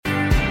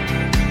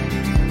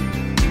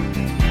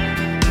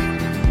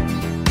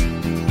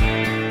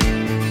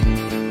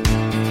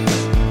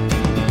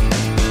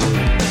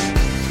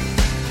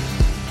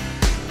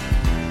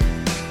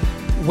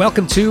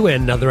Welcome to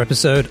another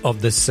episode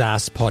of the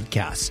SaaS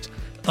podcast.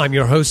 I'm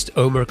your host,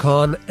 Omer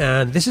Khan,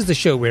 and this is the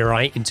show where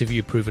I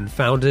interview proven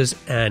founders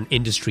and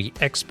industry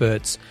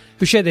experts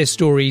who share their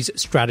stories,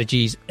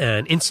 strategies,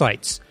 and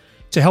insights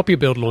to help you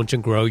build, launch,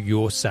 and grow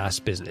your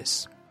SaaS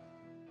business.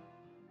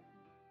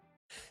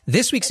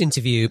 This week's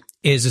interview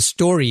is a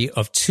story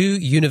of two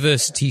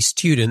university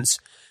students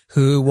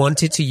who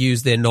wanted to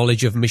use their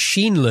knowledge of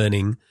machine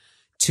learning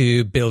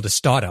to build a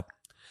startup.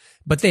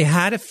 But they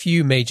had a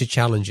few major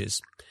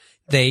challenges.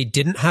 They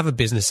didn't have a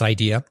business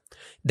idea,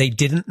 they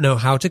didn't know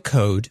how to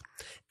code,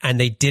 and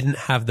they didn't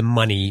have the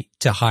money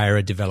to hire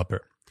a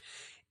developer.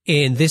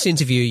 In this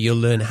interview, you'll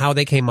learn how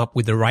they came up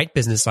with the right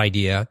business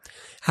idea,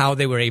 how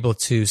they were able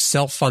to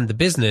self-fund the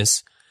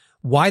business,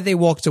 why they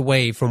walked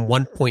away from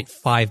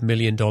 $1.5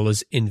 million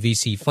in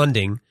VC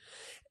funding,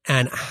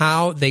 and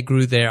how they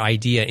grew their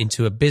idea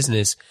into a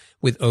business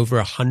with over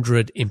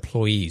 100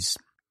 employees.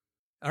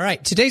 All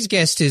right. Today's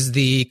guest is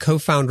the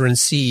co-founder and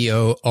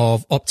CEO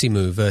of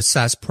Optimove, a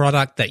SaaS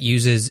product that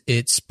uses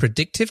its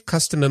predictive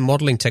customer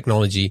modeling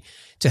technology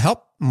to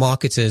help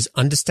marketers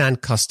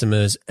understand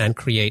customers and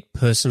create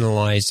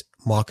personalized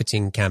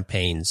marketing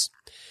campaigns.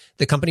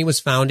 The company was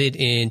founded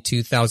in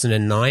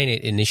 2009.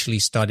 It initially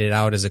started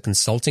out as a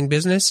consulting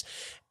business,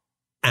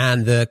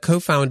 and the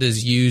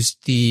co-founders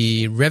used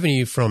the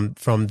revenue from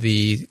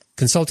the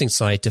consulting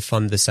side to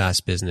fund the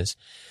SaaS business.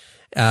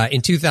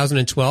 In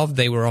 2012,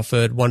 they were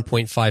offered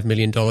 $1.5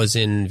 million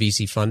in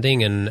VC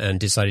funding and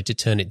decided to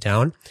turn it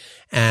down.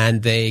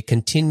 And they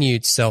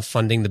continued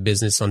self-funding the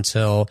business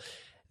until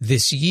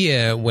this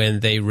year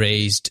when they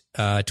raised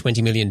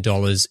 $20 million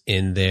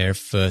in their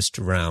first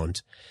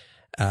round.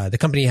 The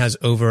company has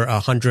over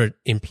 100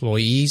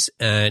 employees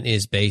and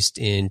is based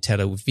in Tel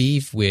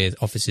Aviv with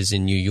offices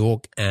in New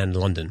York and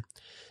London.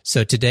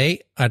 So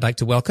today, I'd like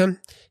to welcome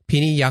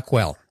Pini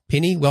Yakuel.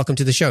 Pini, welcome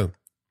to the show.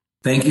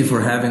 Thank you for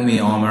having me,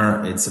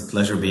 Omer. It's a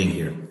pleasure being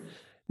here.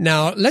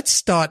 Now, let's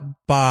start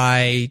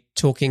by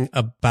talking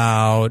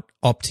about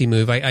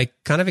Optimove. I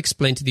kind of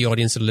explained to the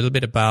audience a little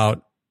bit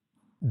about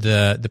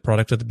the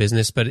product of the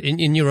business, but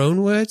in your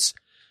own words,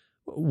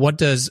 what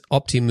does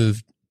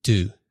Optimove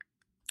do?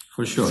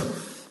 For sure.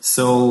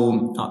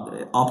 So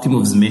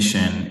Optimove's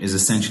mission is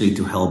essentially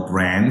to help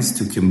brands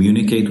to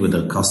communicate with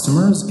their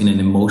customers in an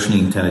emotionally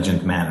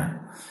intelligent manner.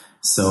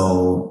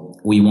 So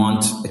we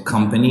want a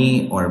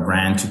company or a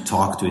brand to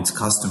talk to its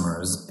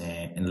customers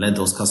and let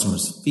those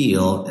customers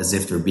feel as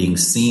if they're being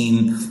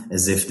seen,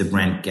 as if the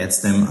brand gets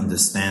them,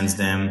 understands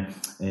them,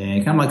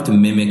 kind of like to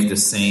mimic the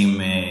same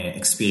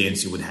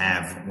experience you would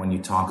have when you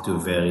talk to a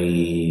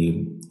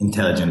very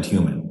intelligent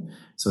human.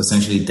 So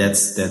essentially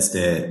that's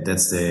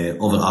the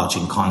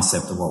overarching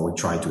concept of what we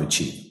try to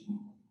achieve.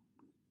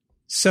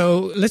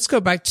 So let's go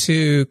back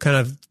to kind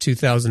of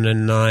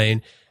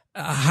 2009.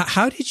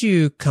 How did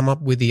you come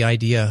up with the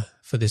idea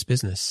for this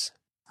business?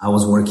 I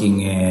was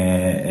working,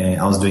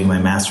 I was doing my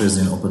master's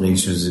in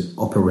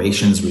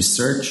operations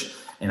research,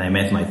 and I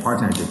met my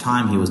partner at the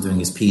time. He was doing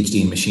his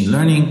PhD in machine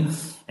learning.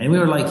 And we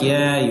were like,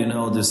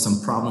 there's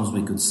some problems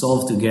we could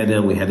solve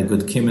together. We had a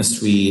good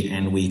chemistry,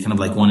 and we kind of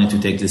like wanted to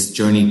take this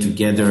journey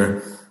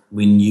together.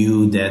 We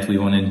knew that we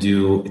want to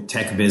do a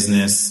tech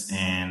business,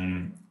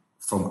 and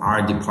from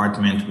our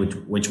department,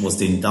 which was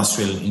the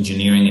industrial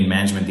engineering and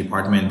management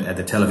department at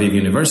the Tel Aviv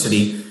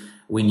University,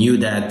 we knew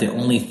that the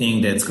only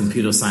thing that's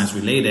computer science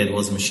related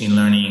was machine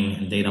learning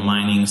and data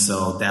mining.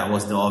 So that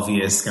was the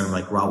obvious kind of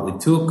like route we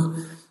took.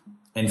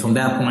 And from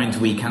that point,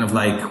 we kind of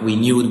like, we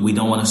knew we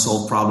don't want to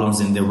solve problems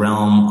in the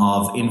realm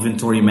of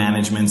inventory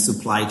management,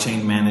 supply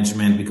chain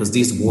management, because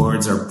these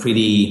words are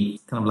pretty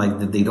kind of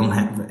like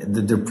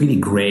they're pretty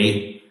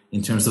gray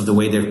in terms of the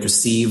way they're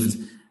perceived.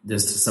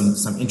 There's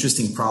some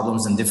interesting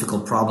problems and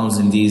difficult problems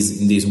in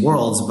these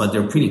worlds, but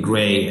they're pretty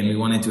gray. And we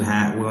wanted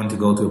to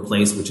go to a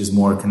place which is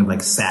more kind of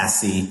like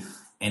sassy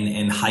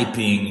and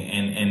hyping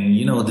and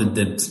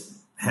that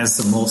has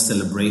some more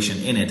celebration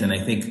in it. And I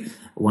think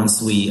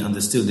once we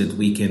understood that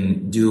we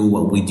can do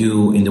what we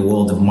do in the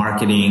world of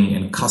marketing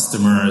and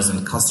customers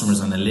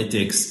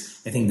analytics,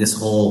 I think this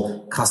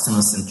whole customer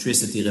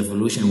centricity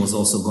revolution was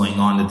also going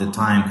on at the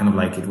time, kind of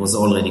like it was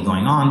already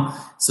going on.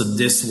 So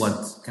this what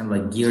kind of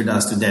like geared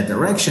us to that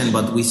direction,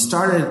 but we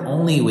started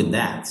only with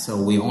that. So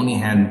we only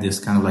had this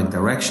kind of like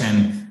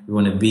direction we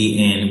want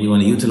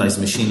to utilize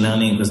machine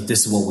learning because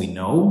this is what we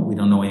know. We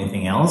don't know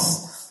anything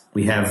else.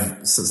 We have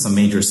some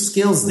major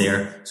skills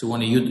there. So we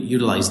want to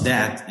utilize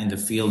that in the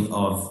field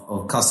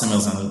of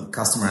customers and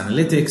customer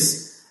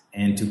analytics,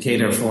 and to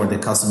cater for the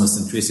customer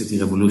centricity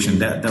revolution.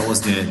 That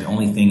was the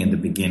only thing in the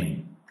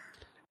beginning.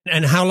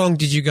 And how long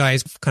did you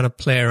guys kind of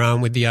play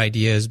around with the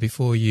ideas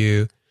before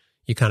you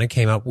kind of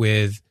came up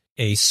with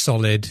a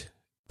solid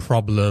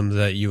problem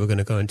that you were going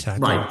to go and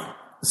tackle? Right.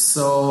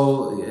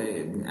 So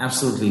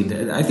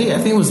absolutely. I think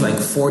it was like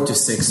 4 to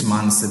 6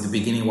 months at the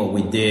beginning. What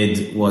we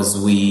did was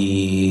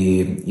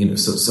we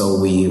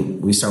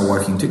started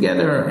working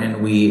together,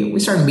 and we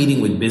started meeting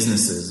with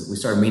businesses. We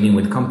started meeting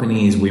with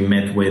companies. We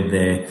met with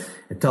a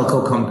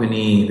telco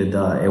company.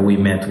 We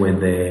met with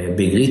the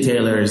big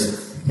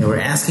retailers. And we're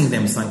asking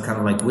them some kind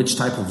of like which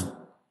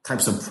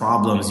types of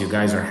problems you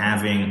guys are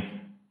having.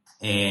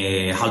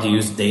 How do you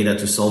use data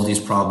to solve these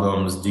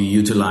problems? Do you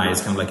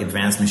utilize kind of like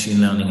advanced machine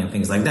learning and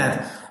things like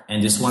that?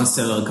 And this one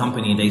cellular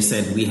company, they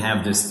said, we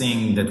have this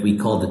thing that we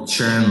call the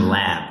churn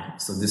lab.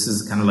 So this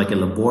is kind of like a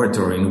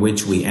laboratory in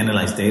which we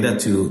analyze data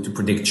to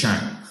predict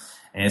churn.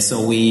 And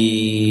so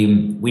we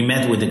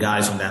met with the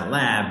guys from that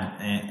lab,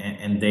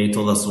 and they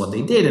told us what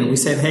they did. And we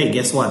said, hey,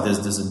 guess what?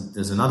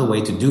 There's another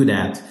way to do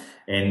that.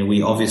 And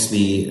we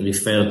obviously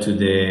referred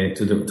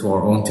to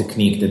our own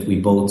technique that we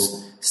both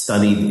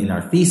studied in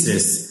our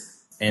thesis.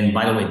 And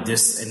by the way,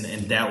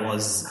 and that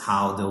was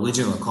how the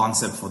original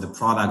concept for the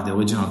product, the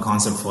original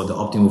concept for the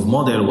Optimove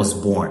model was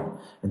born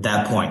at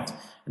that point.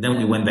 And then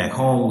we went back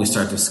home, we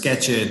started to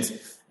sketch it,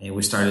 and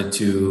we started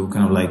to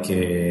kind of like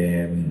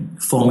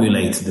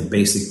formulate the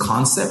basic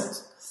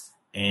concept.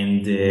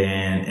 And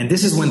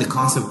this is when the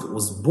concept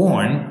was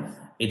born.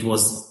 It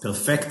was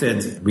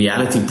perfected,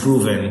 reality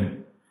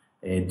proven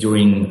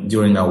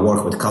during our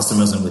work with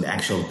customers and with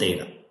actual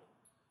data.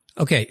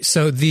 Okay,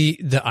 so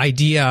the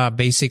idea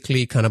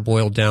basically kind of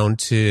boiled down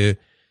to,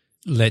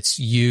 let's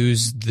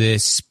use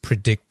this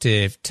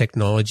predictive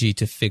technology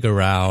to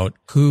figure out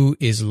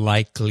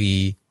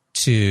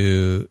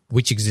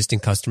which existing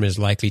customer is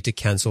likely to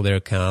cancel their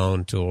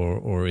account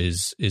or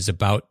is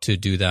about to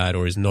do that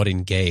or is not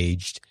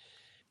engaged.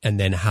 And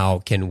then how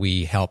can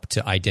we help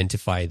to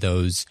identify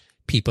those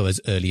people as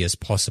early as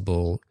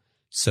possible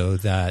so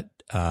that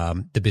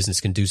the business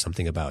can do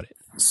something about it?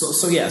 So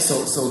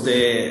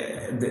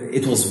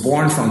it was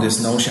born from this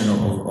notion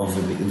of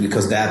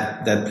because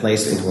that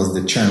place, it was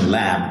the churn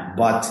lab,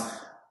 but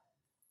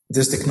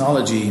this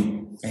technology,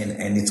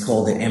 and it's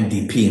called the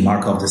MDP,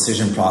 Markov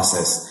Decision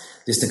Process.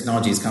 This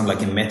technology is kind of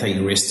like a meta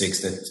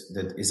heuristics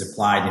that is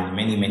applied in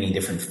many, many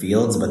different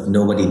fields, but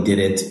nobody did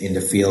it in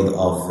the field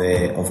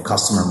of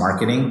customer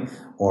marketing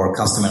or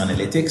customer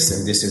analytics.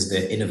 And this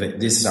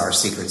is our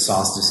secret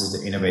sauce. This is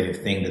the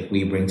innovative thing that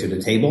we bring to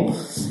the table.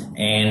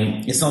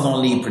 And it's not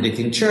only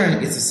predicting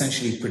churn, it's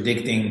essentially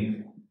predicting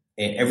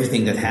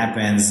everything that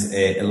happens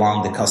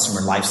along the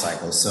customer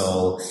lifecycle.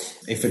 So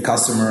if a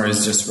customer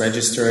is just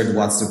registered,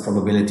 what's the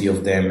probability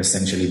of them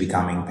essentially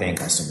becoming paying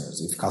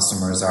customers? If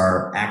customers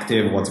are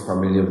active, what's the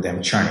probability of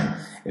them churning?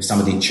 If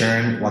somebody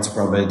churned, what's the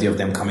probability of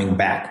them coming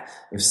back?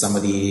 If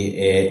somebody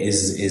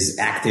is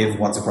active,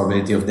 what's the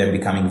probability of them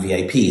becoming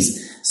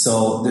VIPs?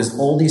 So there's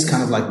all these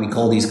kind of like, we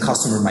call these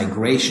customer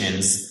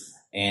migrations,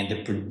 and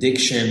the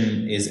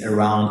prediction is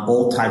around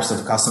all types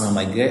of customer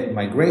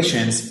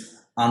migrations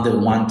under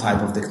one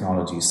type of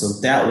technology. So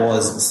that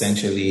was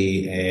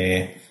essentially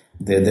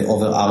the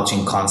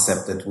overarching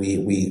concept that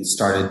we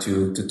started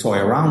to toy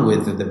around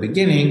with at the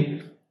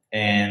beginning.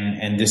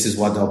 And this is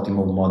what the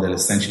Optimove model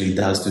essentially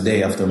does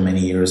today after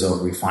many years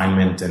of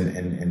refinement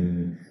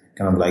and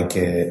kind of like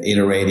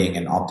iterating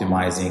and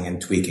optimizing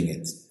and tweaking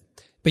it.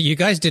 But you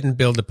guys didn't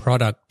build the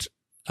product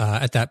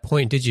at that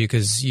point, did you?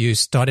 Because you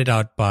started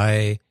out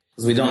by...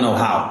 Because we don't know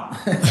how.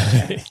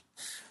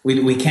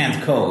 We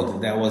can't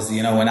code. That was,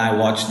 when I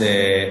watched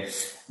the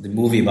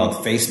movie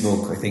about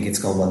Facebook, I think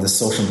it's called The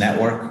Social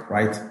Network,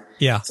 right?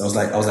 Yeah. So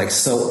I was like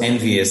so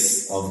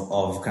envious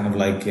of kind of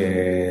like,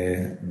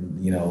 the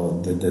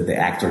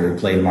actor that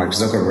played Mark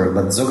Zuckerberg,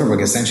 but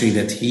Zuckerberg essentially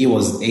that he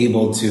was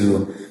able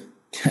to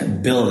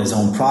build his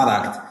own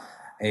product.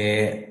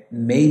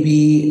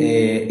 Maybe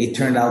it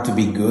turned out to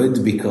be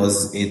good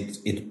because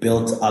it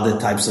built other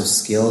types of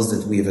skills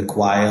that we've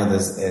acquired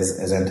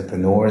as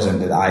entrepreneurs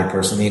and that I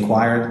personally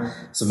acquired.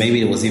 So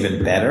maybe it was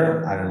even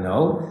better. I don't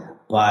know.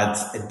 But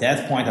at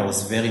that point, I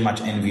was very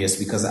much envious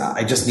because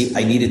I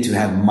needed to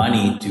have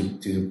money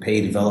to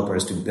pay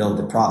developers to build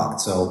the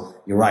product. So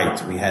you're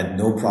right. We had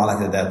no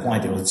product at that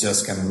point. It was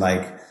just kind of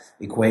like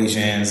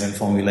equations and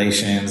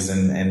formulations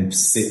and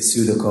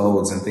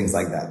pseudocodes and things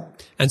like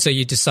that. And so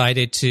you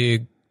decided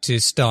to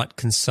start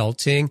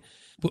consulting.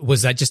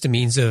 Was that just a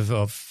means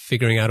of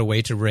figuring out a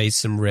way to raise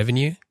some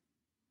revenue?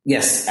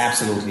 Yes,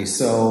 absolutely.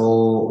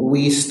 So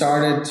we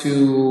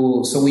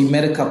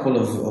met a couple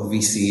of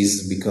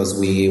VCs because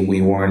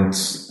we weren't,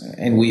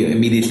 and we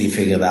immediately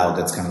figured out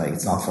that's kind of like,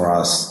 it's not for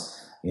us.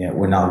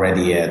 We're not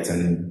ready yet.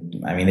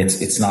 And I mean,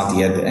 it's not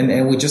yet.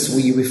 And we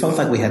felt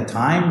like we had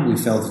time. We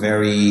felt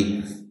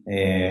very,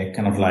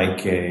 kind of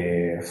like,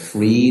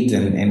 freed.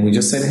 And we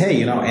just said,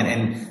 hey,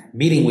 and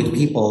meeting with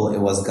people, it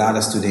got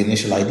us to the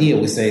initial idea.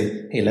 We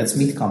say, hey, let's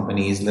meet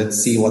companies. Let's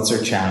see what's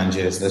their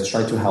challenges. Let's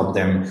try to help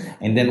them.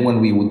 And then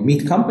when we would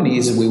meet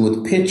companies, we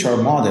would pitch our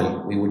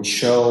model. We would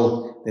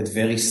show that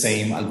very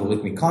same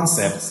algorithmic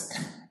concepts.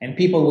 And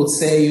people would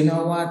say, you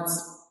know what?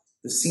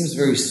 This seems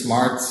very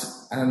smart.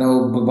 I don't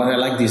know, but I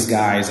like these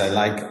guys. I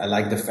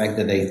like the fact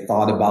that they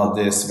thought about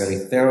this very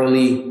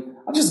thoroughly.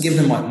 I'll just give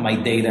them my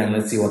data and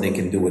let's see what they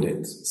can do with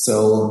it.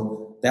 So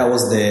that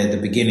was the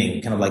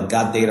beginning, kind of like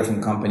got data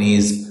from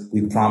companies.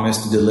 We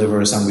promised to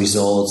deliver some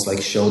results,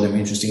 like show them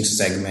interesting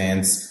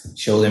segments,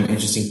 show them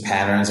interesting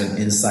patterns and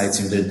insights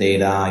in their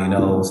data,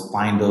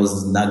 find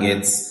those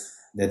nuggets.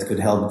 that could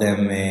help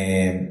them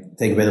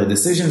take better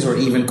decisions, or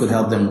even could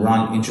help them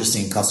run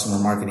interesting customer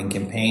marketing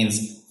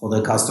campaigns for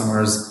their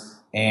customers.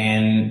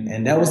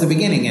 And that was the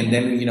beginning. And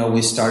then,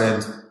 we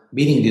started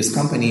meeting these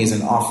companies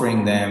and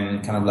offering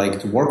them kind of like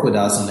to work with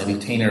us on a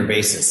retainer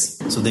basis.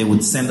 So they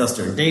would send us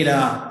their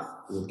data.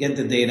 We would get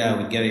the data,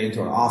 we'd get it into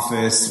our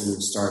office, we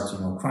would start,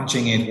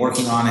 crunching it,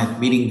 working on it,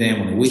 meeting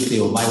them on a weekly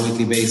or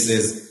bi-weekly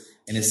basis.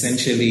 And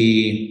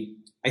essentially,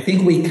 I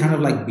think we kind of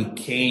like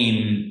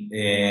became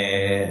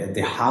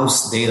the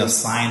house data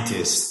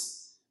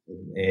scientists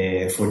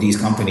for these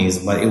companies,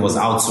 but it was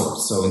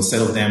outsourced. So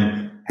instead of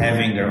them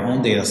having their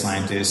own data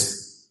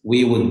scientists,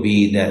 we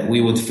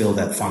would fill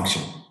that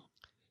function.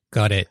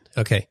 Got it.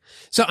 Okay.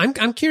 So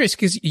I'm curious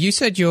because you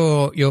said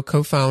your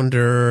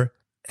co-founder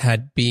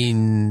had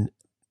been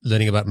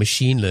learning about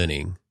machine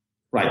learning.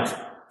 Right.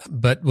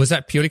 But was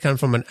that purely kind of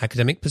from an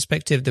academic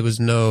perspective? There was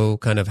no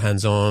kind of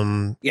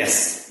hands-on?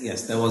 Yes.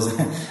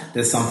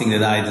 That's something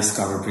that I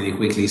discovered pretty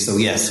quickly. So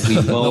yes, we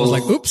both. I was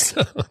like, oops.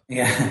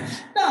 Yeah.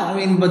 No, I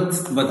mean, but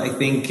I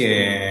think,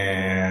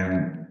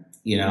 I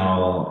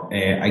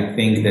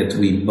think that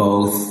we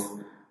both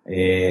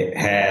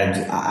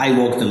I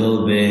worked a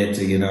little bit,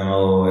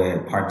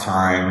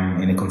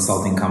 part-time in a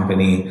consulting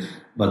company,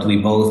 but we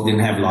both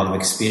didn't have a lot of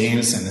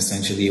experience, and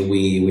essentially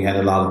we had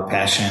a lot of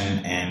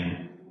passion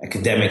and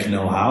academic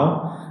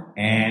know-how,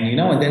 and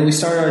then we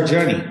started our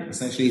journey.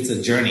 Essentially, it's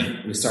a journey.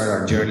 We started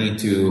our journey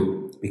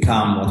to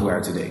become what we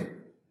are today.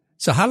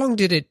 So how long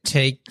did it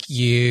take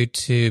you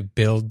to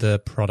build the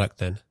product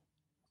then?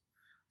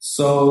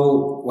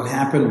 So what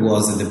happened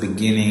was at the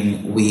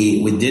beginning,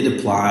 we did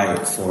apply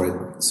for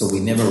it. So we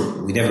never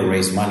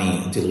raised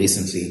money until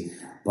recently,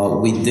 but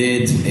we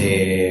did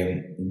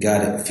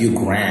got a few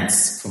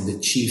grants from the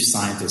chief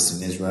scientist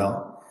in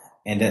Israel.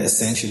 And that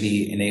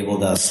essentially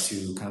enabled us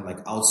to kind of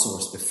like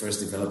outsource the first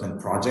development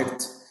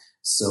project.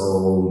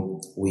 So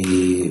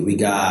we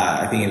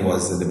got, I think it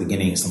was at the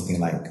beginning,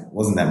 something like,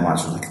 wasn't that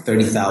much, like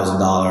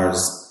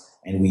 $30,000.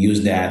 And we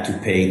used that to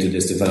pay to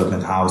this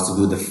development house to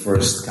do the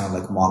first kind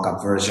of like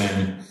mock-up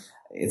version.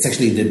 It's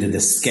actually the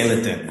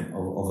skeleton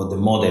of the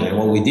model. And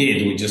what we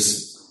did, we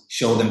just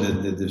showed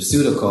them the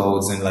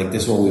pseudocodes and like,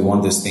 this is what we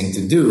want this thing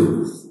to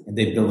do. And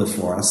they built it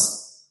for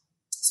us.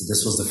 So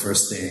this was the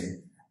first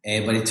thing.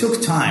 But it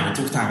took time. I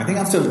think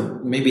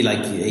after maybe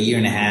like a year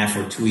and a half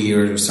or 2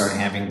 years, we started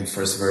having the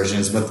first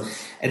versions. But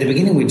at the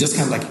beginning, we just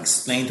kind of like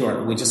explained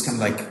we just kind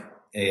of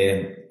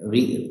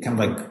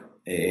like,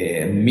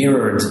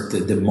 mirrored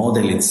the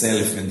model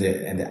itself and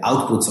the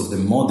outputs of the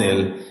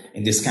model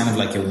in this kind of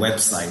like a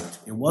website.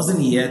 It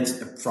wasn't yet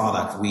a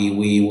product.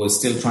 We were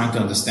still trying to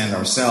understand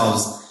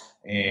ourselves,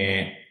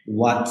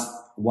 what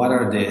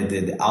are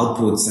the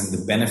outputs and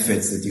the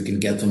benefits that you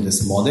can get from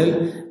this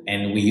model.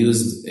 And we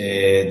used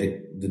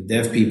the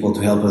dev people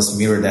to help us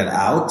mirror that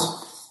out.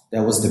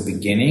 That was the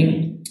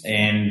beginning.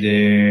 And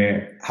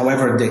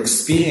however, the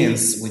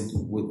experience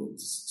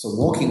so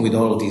working with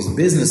all of these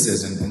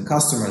businesses and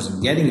customers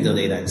and getting their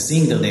data and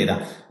seeing their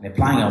data and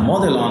applying our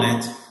model on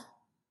it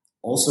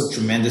also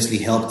tremendously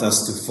helped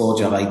us to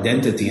forge our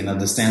identity and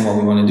understand what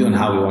we want to do and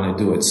how we want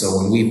to do it. So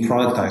when we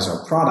productize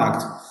our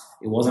product,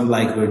 it wasn't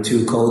like we're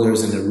two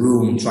coders in a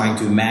room trying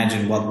to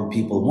imagine what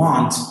people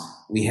want.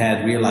 We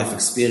had real life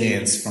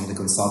experience from the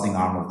consulting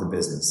arm of the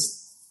business.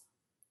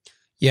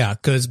 Yeah,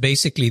 because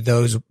basically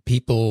those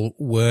people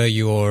were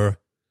your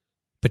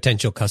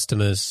potential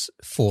customers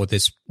for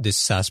this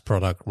SaaS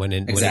product when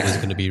it was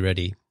going to be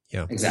ready.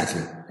 Yeah,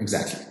 exactly.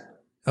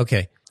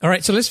 Okay, all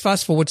right. So let's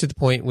fast forward to the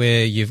point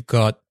where you've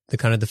got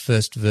the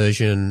first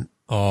version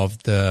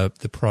of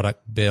the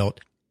product built.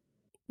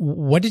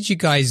 What did you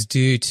guys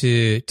do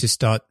to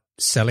start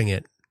selling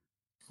it?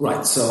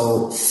 Right.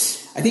 So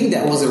I think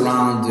that was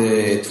around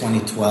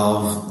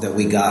 2012 that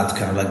we got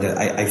kind of like that.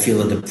 I feel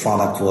that the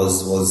product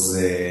was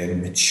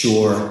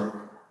mature.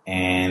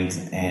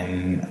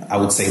 And I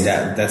would say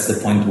that that's the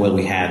point where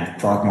we had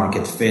product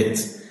market fit.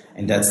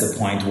 And that's the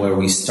point where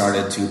we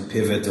started to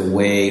pivot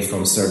away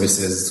from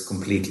services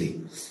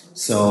completely.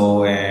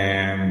 So,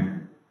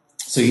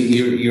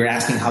 you're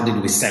asking, how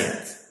did we sell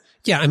it?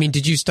 Yeah. I mean,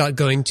 did you start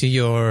going to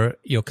your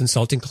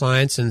consulting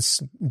clients and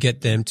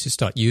get them to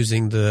start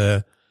using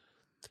the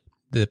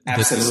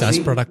SaaS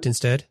product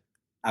instead?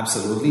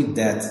 Absolutely,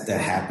 that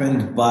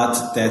happened,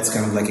 but that's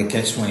kind of like a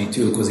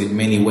catch-22 because in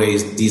many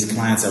ways these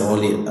clients are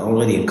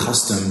already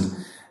accustomed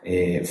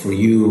for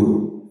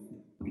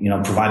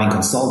providing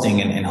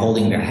consulting and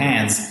holding their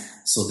hands,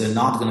 so they're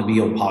not going to be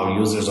your power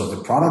users of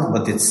the product,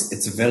 but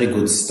it's a very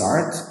good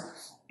start.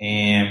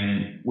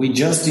 And we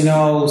just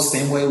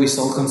same way we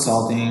sold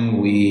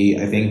consulting.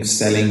 I think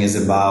selling is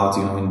about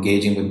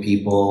engaging with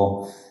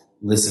people,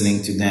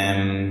 listening to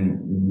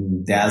them,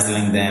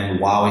 dazzling them,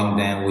 wowing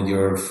them with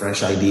your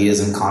fresh ideas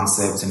and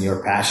concepts and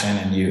your passion,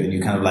 and you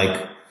kind of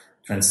like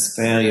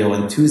transfer your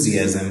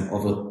enthusiasm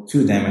over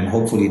to them, and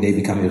hopefully they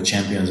become your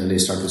champions and they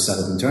start to sell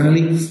it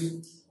internally.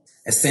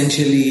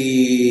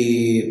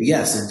 Essentially,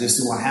 yes, this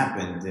is what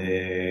happened.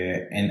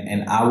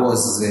 And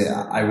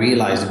I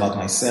realized about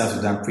myself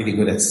that I'm pretty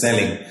good at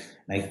selling.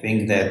 And I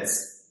think that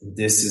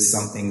this is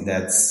something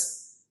that's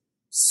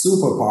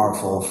super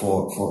powerful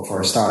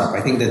for a startup.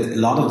 I think that a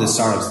lot of the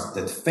startups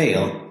that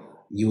fail,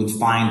 you would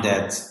find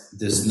that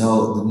there's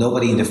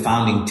nobody in the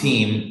founding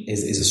team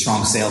is a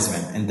strong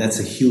salesman, and that's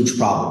a huge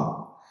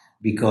problem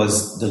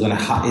because they're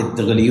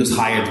gonna use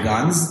hired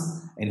guns.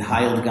 And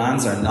hired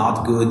guns are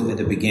not good at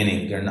the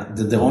beginning.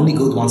 They're only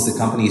good once the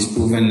company is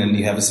proven and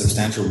you have a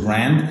substantial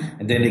brand,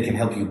 and then they can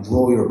help you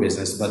grow your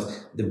business. But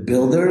the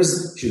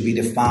builders should be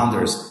the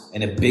founders,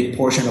 and a big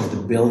portion of the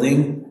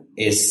building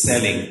is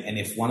selling. And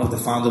if one of the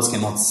founders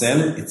cannot sell,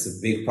 it's a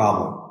big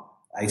problem.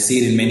 I see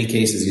it in many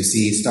cases. You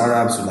see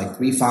startups with like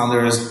 3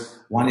 founders.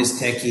 One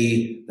is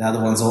techie, the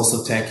other one's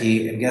also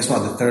techie, and guess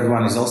what? The third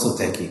one is also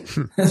techie.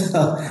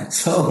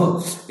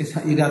 So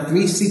you got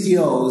 3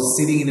 CTOs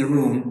sitting in a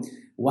room.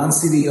 One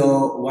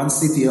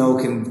CTO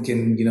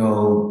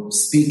can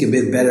speak a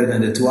bit better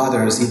than the 2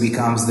 others. He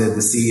becomes the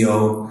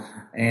CEO,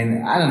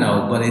 and I don't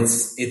know, but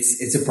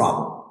it's a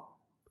problem.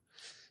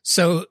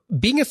 So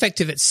being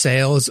effective at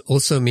sales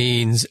also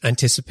means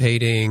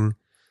anticipating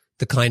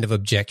the kind of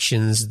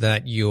objections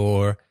that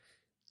your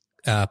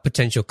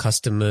potential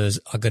customers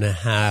are going to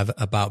have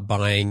about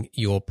buying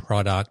your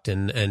product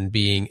and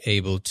being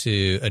able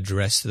to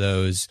address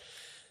those.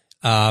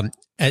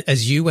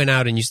 As you went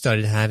out and you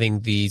started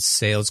having these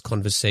sales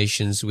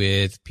conversations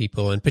with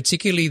people, and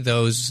particularly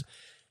those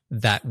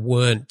that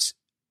weren't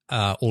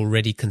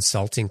already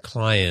consulting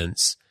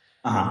clients,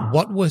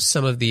 what were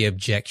some of the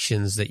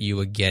objections that you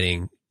were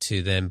getting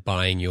to them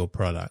buying your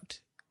product?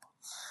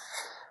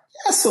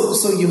 Yeah,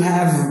 so you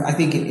have, I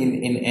think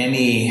in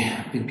any,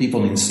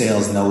 people in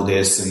sales know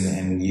this,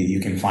 and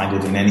you can find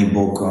it in any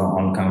book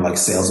on kind of like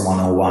sales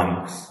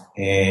 101.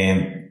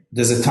 And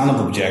there's a ton of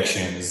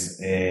objections.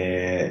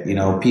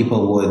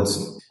 People would,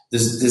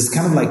 there's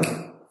kind of like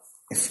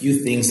a few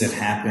things that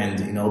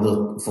happened in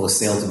order for a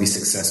sale to be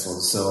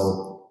successful.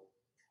 So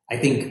I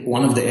think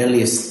one of the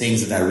earliest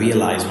things that I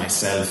realized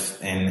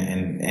myself,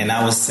 and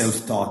I was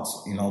self-taught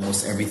in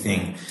almost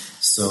everything.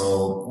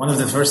 So one of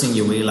the first things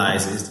you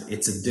realize is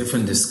it's a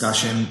different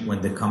discussion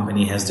when the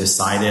company has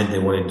decided they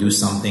want to do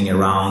something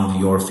around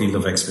your field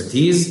of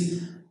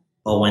expertise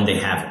or when they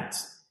haven't.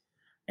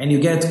 And you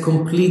get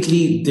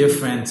completely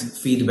different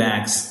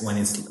feedbacks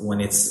when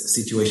it's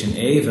situation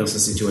A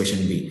versus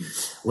situation B.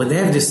 When they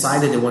have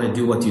decided they want to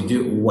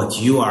do what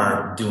you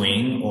are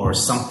doing, or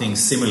something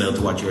similar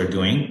to what you are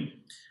doing,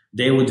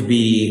 they would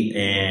be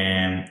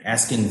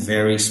asking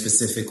very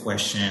specific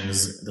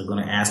questions. They're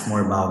going to ask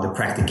more about the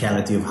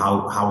practicality of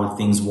how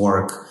things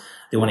work.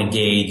 They want to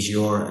gauge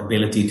your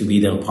ability to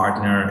be their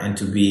partner and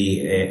to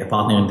be a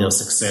partner in their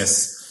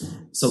success.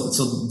 So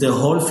the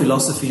whole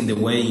philosophy and the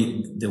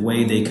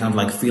way they kind of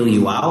like feel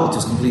you out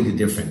is completely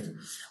different.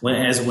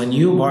 Whereas when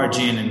you barge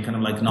in and kind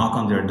of like knock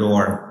on their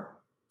door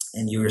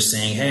and you're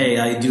saying, hey,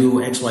 I do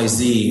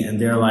XYZ, and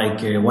they're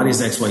like, what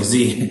is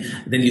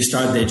XYZ? Then you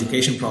start the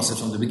education process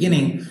from the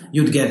beginning,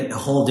 you'd get a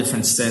whole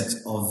different set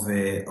of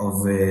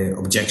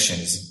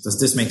objections. Does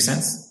this make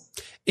sense?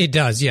 It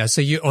does, yeah.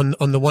 So you,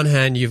 on the one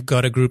hand, you've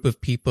got a group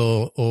of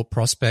people or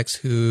prospects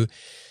who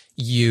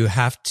you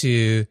have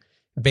to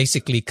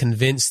basically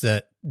convince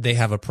that they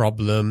have a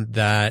problem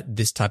that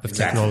this type of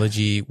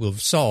technology will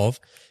solve,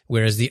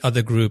 whereas the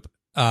other group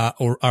are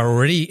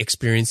already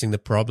experiencing the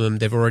problem.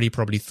 They've already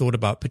probably thought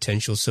about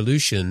potential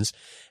solutions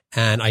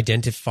and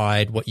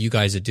identified what you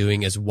guys are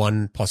doing as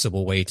one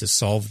possible way to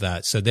solve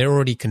that. So they're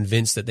already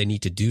convinced that they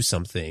need to do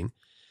something.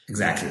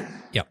 Exactly.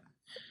 Yeah.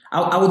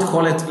 I would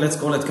call it, let's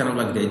call it kind of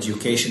like the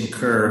education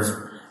curve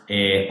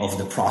of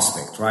the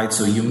prospect, right?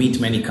 So you meet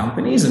many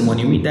companies, and when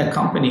you meet that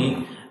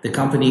company, the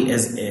company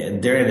is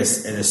they're at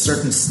a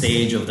certain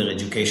stage of their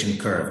education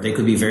curve. They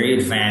could be very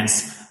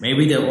advanced.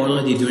 Maybe they're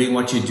already doing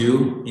what you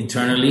do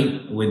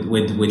internally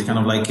with kind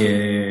of like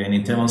an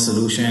internal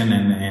solution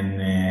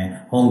and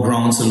a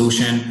homegrown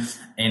solution.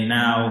 And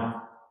now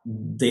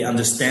they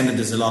understand that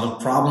there's a lot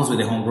of problems with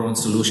the homegrown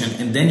solution.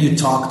 And then you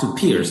talk to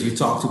peers, you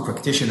talk to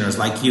practitioners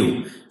like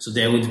you. So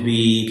they would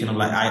be kind of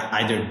like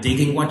either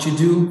digging what you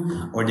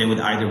do, or they would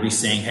either be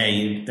saying,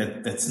 hey,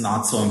 that's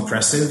not so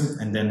impressive.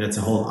 And then that's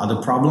a whole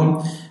other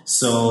problem.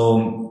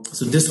 So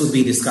this would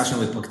be discussion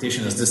with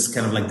practitioners. This is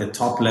kind of like the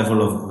top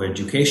level of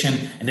education.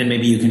 And then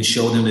maybe you can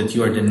show them that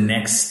you are the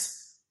next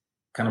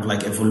kind of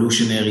like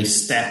evolutionary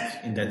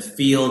step in that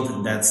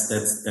field.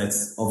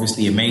 That's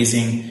obviously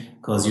amazing,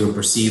 because you're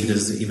perceived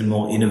as even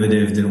more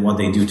innovative than what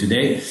they do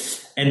today.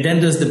 And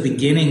then there's the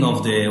beginning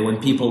of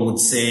when people would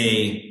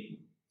say,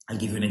 I'll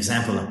give you an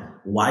example.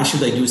 Why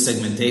should I do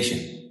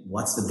segmentation?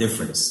 What's the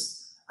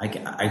difference?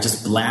 I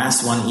just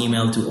blast one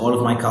email to all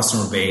of my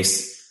customer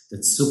base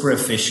that's super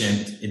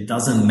efficient. It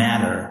doesn't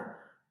matter.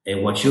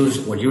 What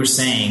you're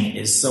saying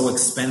is so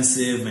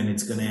expensive, and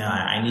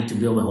I need to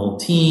build a whole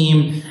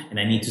team, and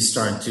I need to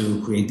start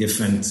to create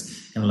different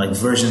kind of like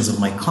versions of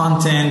my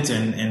content,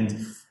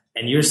 and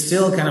you're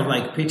still kind of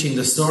like pitching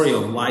the story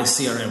of why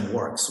CRM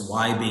works,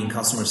 why being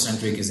customer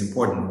centric is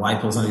important, why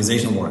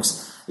personalization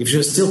works. If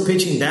you're still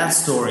pitching that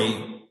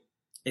story,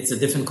 it's a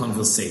different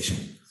conversation.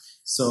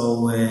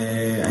 So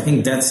I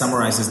think that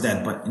summarizes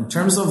that. But in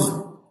terms of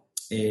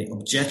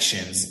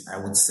objections, I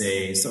would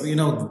say. So,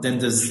 then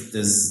there's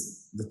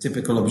the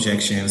typical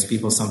objections.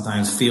 People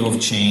sometimes fear of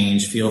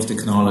change, fear of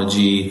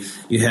technology.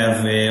 You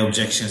have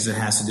objections that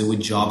has to do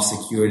with job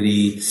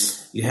security.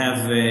 You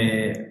have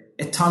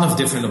a ton of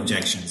different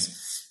objections.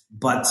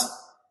 But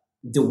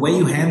the way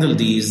you handle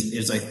these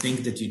is, I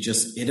think, that you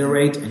just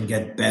iterate and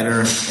get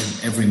better in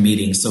every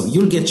meeting. So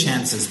you'll get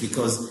chances,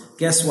 because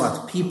guess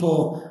what?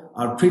 People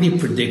are pretty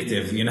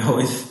predictive.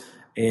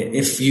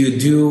 If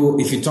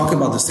you talk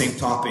about the same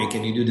topic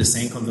and you do the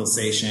same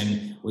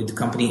conversation with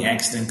company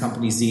X, then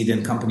company Z,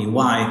 then company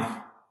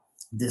Y,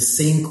 the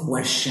same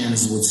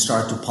questions would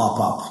start to pop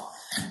up.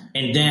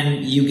 And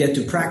then you get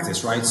to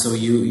practice, right? So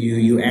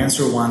you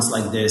answer once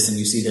like this and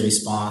you see the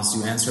response.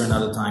 You answer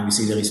another time, you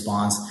see the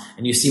response,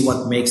 and you see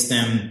what makes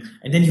them,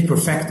 and then you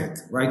perfect it,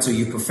 right? So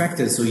you perfect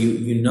it, so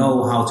you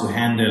know how to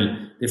handle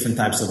different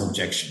types of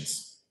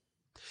objections.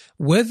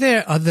 Were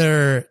there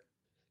other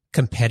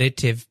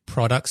competitive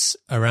products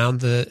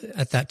around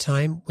at that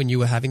time when you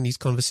were having these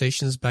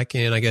conversations back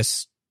in, I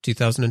guess,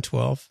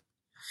 2012?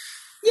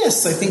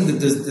 Yes, I think that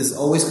there's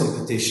always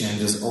competition.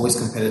 There's always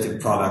competitive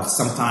products.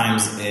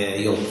 Sometimes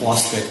your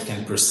prospect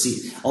can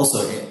perceive.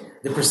 Also,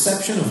 the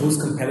perception of who's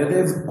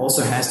competitive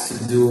also has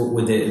to do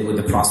with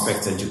the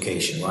prospect's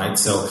education, right?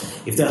 So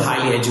if they're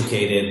highly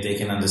educated, they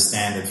can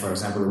understand that, for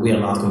example, we are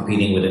not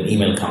competing with an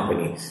email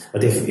company.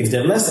 But if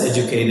they're less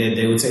educated,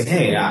 they would say,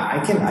 hey,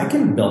 I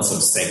can build some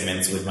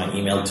segments with my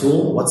email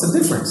tool. What's the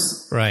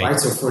difference? Right.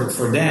 So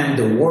for them,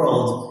 the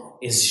world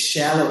is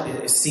shallow.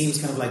 It seems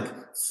kind of like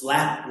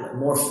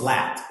more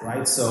flat,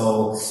 right?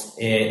 So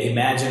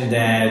imagine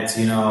that,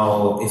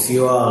 if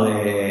you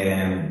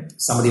are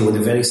somebody with a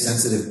very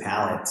sensitive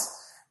palate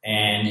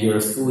and you're a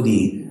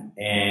foodie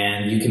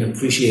and you can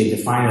appreciate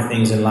the finer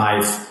things in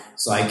life.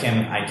 So I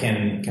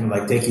can kind of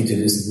like take you to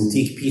this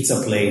boutique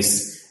pizza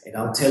place, and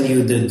I'll tell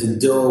you that the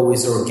dough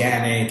is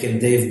organic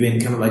and they've been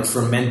kind of like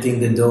fermenting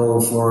the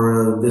dough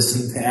for this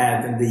and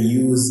that, and they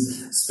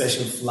use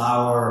special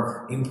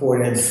flour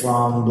imported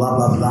from blah,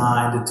 blah,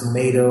 blah, and the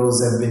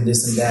tomatoes have been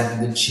this and that,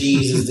 and the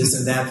cheese is this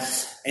and that.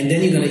 And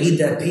then you're going to eat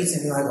that pizza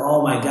and you're like,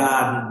 oh my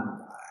God,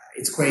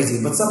 it's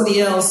crazy. But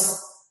somebody else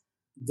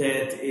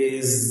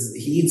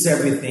he eats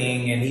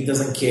everything and he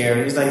doesn't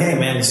care. He's like, hey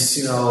man, it's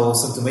just,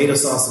 some tomato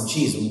sauce and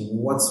cheese.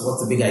 What's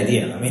the big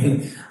idea? I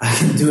mean, I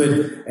can do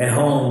it at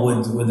home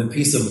with a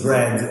piece of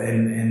bread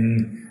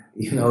and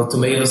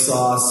tomato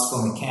sauce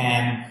from a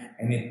can,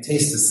 and it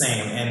tastes the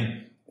same.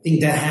 And I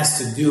think that has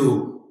to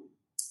do,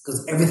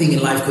 because everything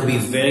in life could be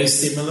very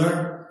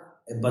similar,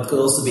 but could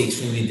also be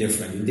extremely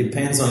different. It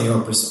depends on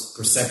your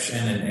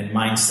perception and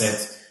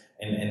mindset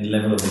and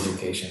level of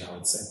education, I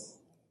would say.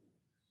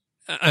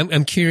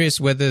 I'm curious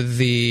whether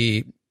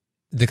the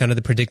kind of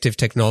the predictive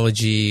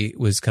technology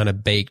was kind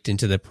of baked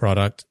into the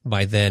product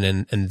by then,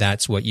 and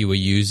that's what you were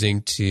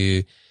using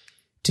to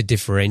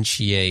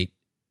differentiate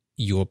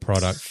your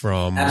product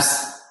from.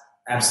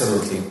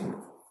 Absolutely.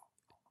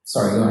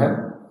 Sorry, go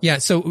ahead. Yeah.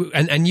 So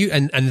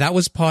and that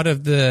was part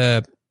of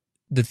the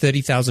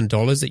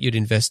 $30,000 that you'd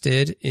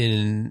invested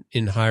in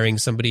hiring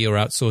somebody or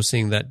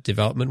outsourcing that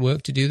development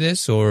work to do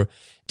this, or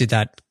did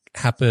that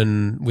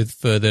happen with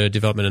further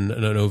development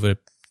and over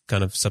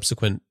kind of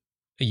subsequent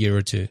a year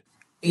or two?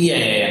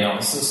 No.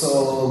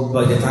 So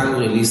by the time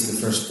we released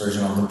the first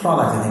version of the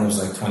product, I think it was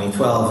like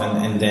 2012,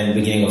 and then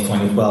beginning of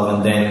 2012,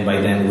 and then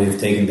by then we've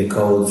taken the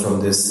code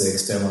from this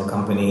external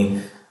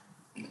company,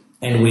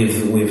 and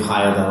we've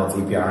hired our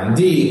VP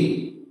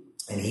R&D,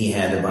 and he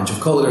had a bunch of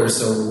coders.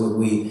 So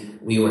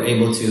we were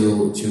able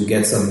to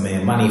get some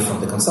money from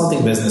the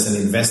consulting business and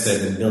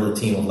invested and build a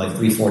team of like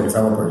 3-4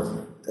 developers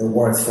that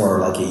worked for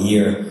like a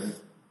year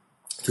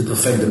to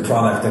perfect the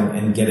product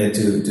and get it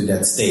to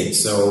that state.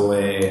 So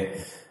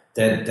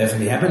that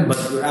definitely happened, but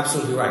you're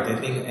absolutely right. I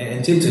think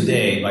until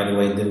today, by the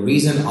way, the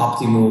reason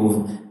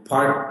Optimove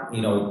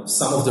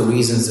some of the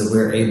reasons that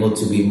we're able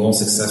to be more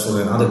successful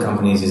than other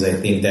companies is I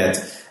think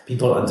that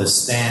people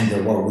understand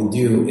that what we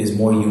do is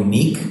more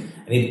unique,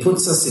 and it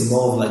puts us in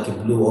more of like a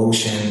blue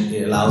ocean.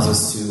 It allows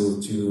us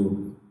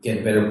to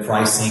get better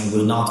pricing.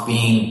 We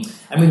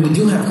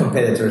do have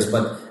competitors,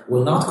 but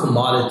we're not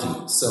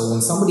commodity. So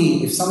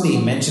if somebody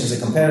mentions a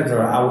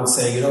competitor, I would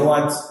say, you know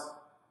what?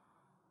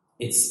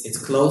 It's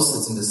close,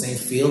 it's in the same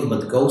field,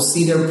 but go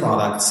see their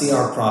product, see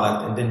our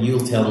product, and then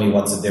you'll tell me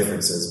what the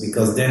difference is.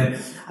 Because then,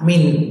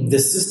 the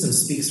system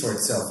speaks for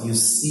itself. You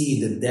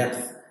see the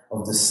depth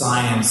of the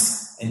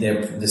science and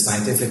the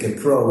scientific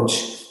approach,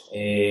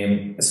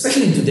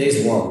 especially in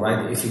today's world,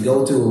 right? If you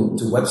go to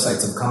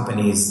websites of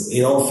companies,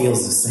 it all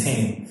feels the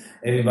same.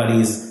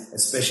 Everybody's,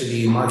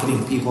 especially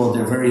marketing people,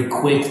 they're very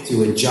quick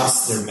to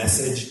adjust their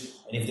message.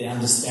 And if they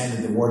understand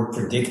that the word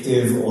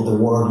predictive or the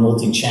word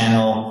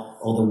multi-channel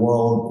or the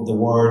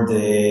word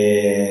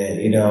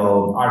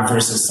art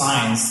versus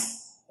science,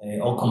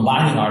 or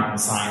combining art and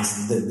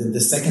science, the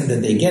second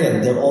that they get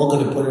it, they're all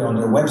going to put it on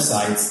their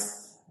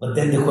websites. But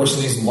then the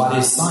question is, what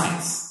is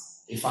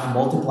science? If I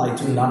multiply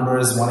two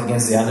numbers, one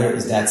against the other,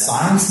 is that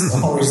science?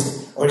 or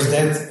is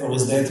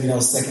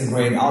that second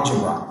grade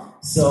algebra?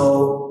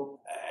 So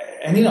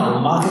And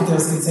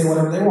marketers can say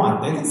whatever they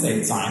want. They can say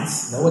it's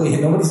science.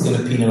 Nobody's going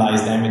to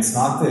penalize them. It's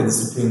not the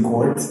Supreme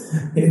Court.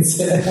 It's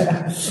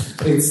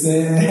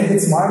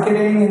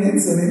marketing, and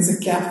it's a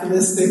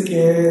capitalistic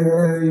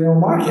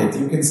market.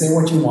 You can say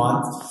what you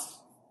want.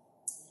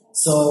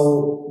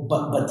 So,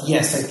 but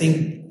yes, I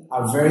think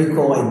a very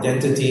cool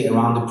identity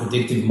around the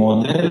predictive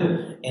model,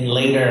 and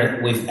later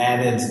we've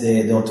added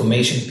the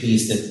automation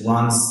piece that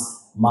runs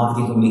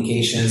marketing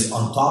communications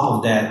on top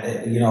of that,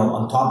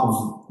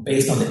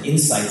 based on the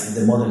insights that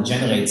the model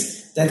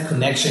generates. That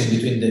connection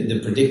between the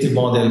predictive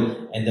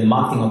model and the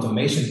marketing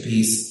automation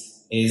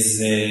piece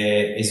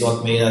is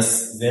what made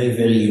us very,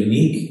 very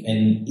unique.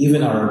 And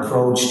even our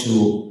approach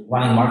to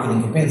running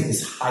marketing campaigns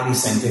is highly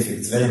scientific.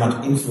 It's very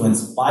much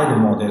influenced by the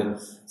model.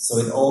 So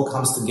it all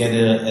comes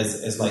together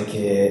as like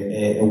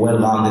a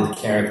well-rounded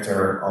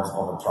character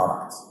of a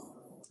product.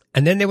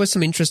 And then there were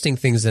some interesting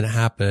things that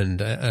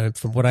happened.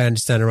 From what I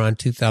understand, around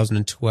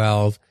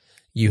 2012,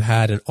 you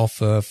had an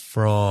offer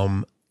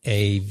from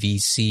a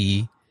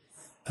VC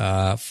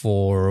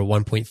for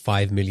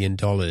 $1.5 million,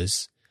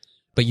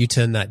 but you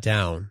turned that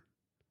down.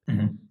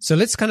 Mm-hmm. So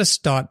let's kind of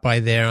start by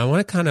there. I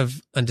want to kind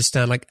of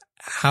understand, like,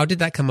 how did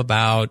that come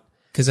about?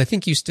 Because I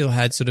think you still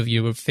had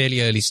you were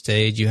fairly early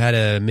stage. You had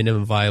a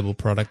minimum viable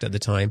product at the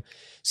time.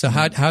 So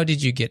how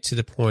did you get to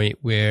the point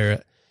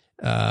where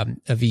a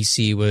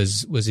VC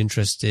was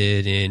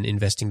interested in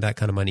investing that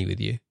kind of money with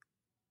you?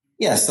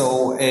 Yeah.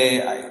 So,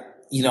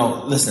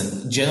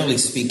 listen, generally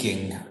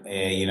speaking,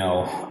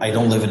 I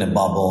don't live in a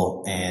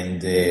bubble, and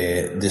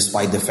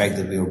despite the fact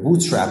that we were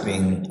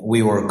bootstrapping,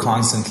 we were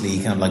constantly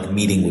kind of like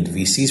meeting with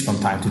VCs from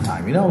time to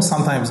time.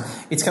 Sometimes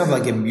it's kind of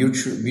like a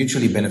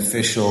mutually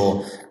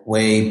beneficial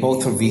way,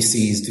 both for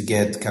VCs to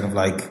get kind of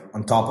like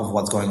on top of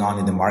what's going on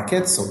in the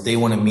market. So they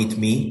want to meet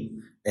me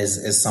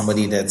as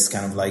somebody that's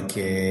kind of like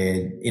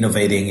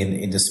innovating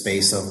in the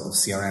space of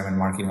CRM and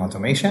marketing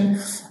automation.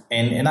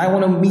 And I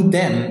want to meet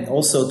them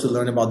also to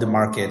learn about the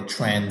market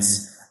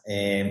trends.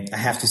 I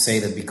have to say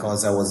that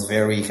because I was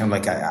very kind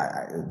of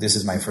like, this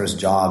is my first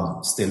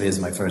job, still is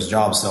my first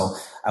job. So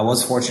I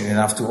was fortunate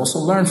enough to also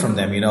learn from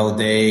them.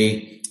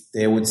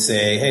 They would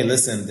say, hey,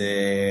 listen,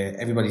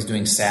 everybody's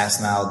doing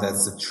SaaS now.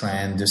 That's the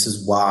trend. This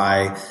is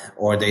why.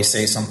 Or they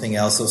say something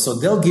else. So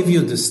they'll give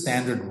you the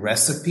standard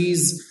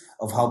recipes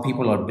of how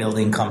people are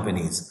building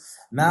companies.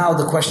 Now,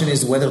 the question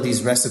is whether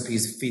these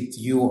recipes fit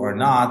you or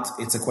not.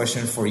 It's a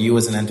question for you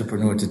as an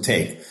entrepreneur to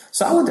take.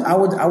 So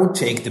I would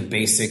take the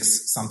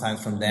basics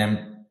sometimes from them.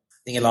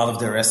 I think a lot of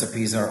their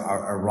recipes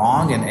are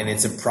wrong, and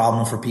it's a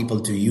problem for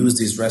people to use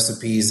these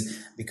recipes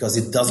because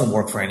it doesn't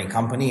work for any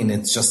company, and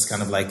it's just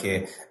kind of like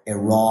a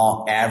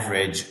raw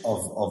average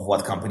of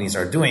what companies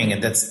are doing,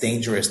 and that's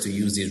dangerous to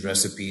use these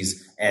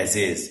recipes as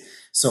is.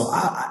 So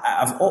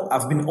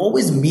I've been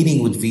always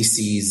meeting with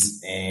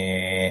VCs,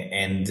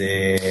 and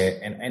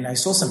I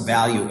saw some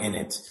value in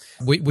it.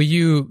 Were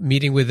you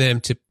meeting with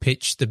them to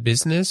pitch the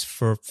business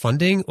for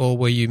funding, or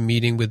were you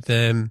meeting with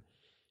them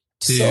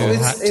to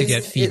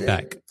get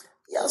feedback?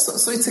 Yeah,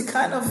 so it's a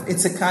kind of like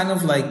it's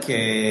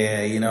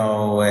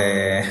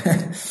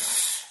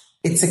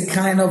a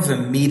kind of a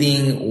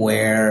meeting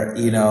where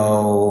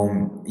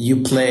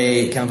you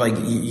play kind of like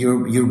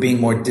you're being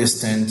more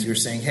distant. You're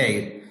saying,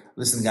 hey,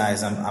 listen,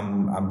 guys,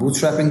 I'm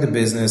bootstrapping the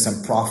business.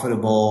 I'm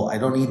profitable. I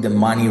don't need the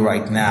money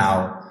right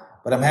now,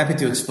 but I'm happy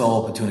to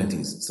explore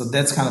opportunities. So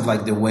that's kind of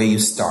like the way you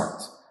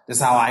start. That's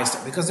how I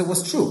start, because it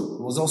was true.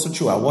 It was also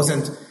true.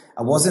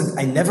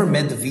 I never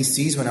met the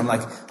VCs when I'm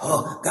like,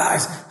 oh,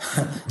 guys,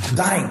 I'm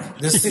dying.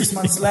 There's 6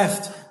 months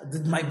left.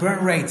 My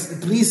burn rate,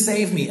 please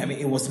save me. I mean,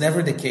 it was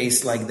never the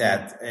case like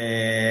that.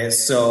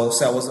 So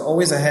I was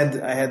always, I had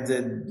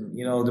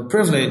the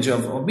privilege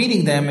of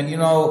meeting them and,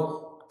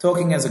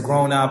 talking as a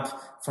grown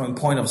up from a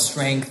point of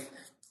strength.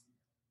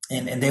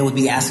 And they would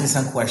be asking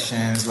some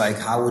questions like,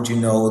 how would you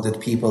know that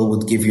people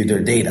would give you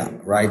their data,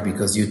 right?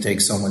 Because you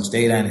take so much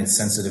data and it's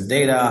sensitive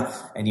data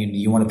and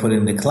you want to put it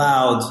in the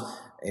cloud.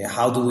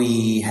 How do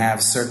we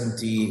have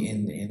certainty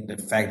in the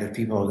fact that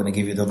people are going to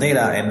give you the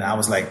data? And I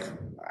was like,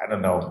 I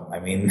don't know. I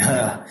mean,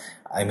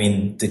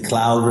 the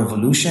cloud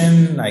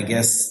revolution, I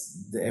guess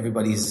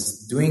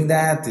everybody's doing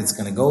that. It's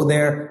going to go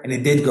there. And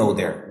it did go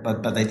there.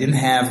 But I didn't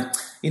have,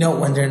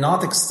 when they're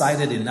not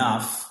excited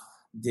enough,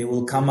 they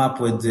will come up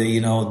with the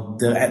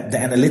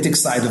analytic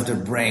side of their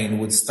brain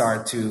would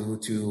start to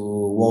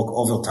work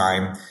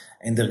overtime,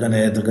 and they're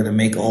gonna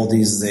make all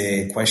these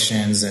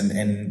questions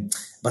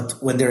but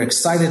when they're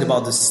excited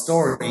about the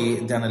story,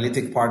 the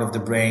analytic part of the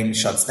brain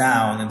shuts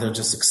down and they're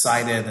just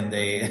excited and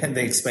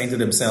they explain to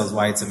themselves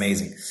why it's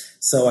amazing.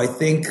 So I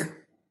think,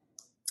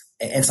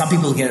 and some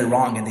people get it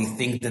wrong and they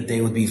think that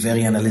they would be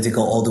very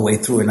analytical all the way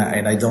through, and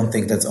I don't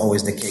think that's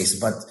always the case.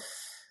 But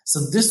so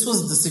this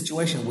was the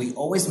situation. We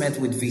always met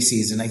with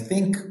VCs, and I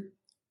think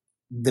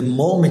the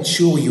more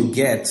mature you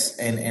get,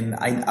 and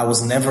I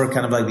was never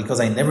kind of like, because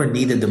I never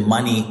needed the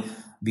money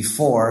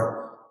before,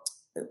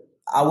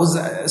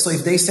 so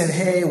if they said,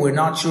 hey, we're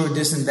not sure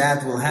this and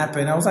that will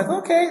happen, I was like,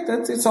 okay,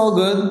 it's all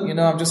good.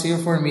 I'm just here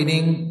for a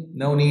meeting.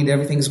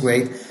 everything's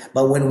great.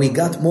 But when we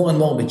got more and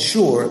more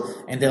mature,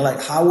 and they're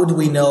like, how would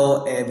we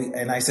know?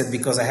 And I said,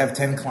 because I have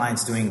 10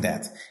 clients doing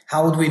that.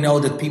 How would we know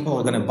that people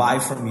are going to buy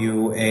from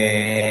you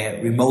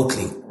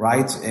remotely,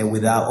 right?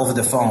 Without, over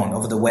the phone,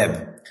 over the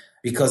web?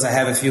 Because I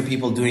have a few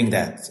people doing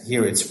that.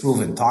 Here, it's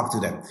proven. Talk to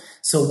them.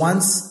 So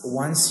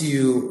once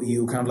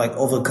you kind of like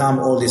overcome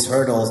all these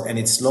hurdles, and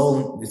it's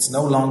no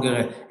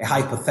longer a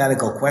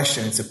hypothetical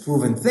question, it's a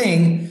proven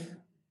thing.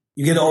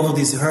 You get over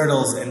these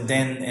hurdles, and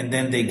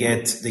then they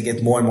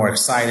get more and more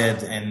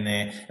excited.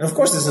 And of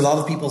course, there's a lot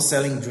of people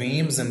selling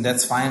dreams, and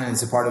that's fine. And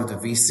it's a part of the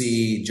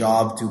VC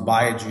job to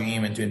buy a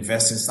dream and to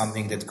invest in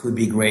something that could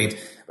be great,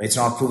 but it's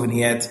not proven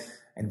yet.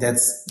 And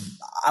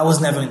I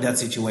was never in that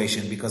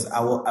situation, because I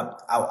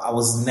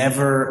was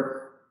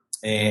never,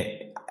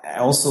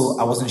 I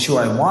wasn't sure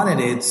I wanted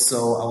it.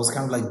 So I was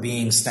kind of like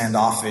being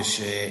standoffish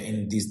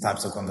in these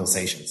types of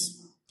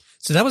conversations.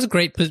 So that was a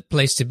great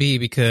place to be,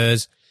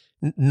 because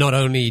not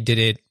only did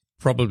it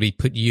probably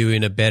put you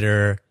in a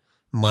better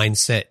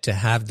mindset to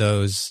have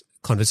those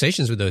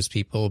conversations with those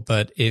people,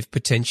 but if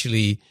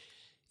potentially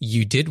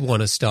you did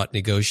want to start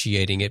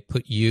negotiating, it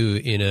put you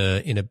in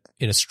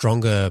a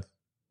stronger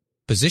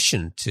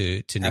position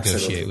to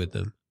negotiate with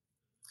them.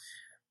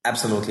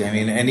 Absolutely. I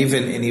mean, and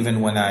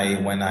even when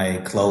I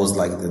closed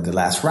like the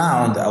last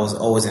round, I was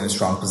always in a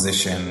strong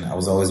position. I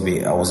was always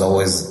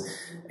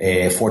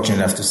fortunate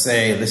enough to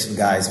say, listen,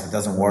 guys, if it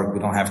doesn't work, we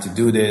don't have to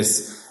do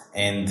this.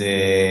 And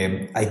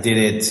I did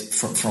it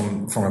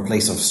from a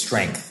place of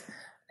strength.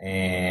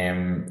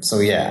 So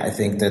yeah, I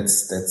think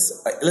that's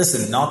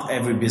listen, not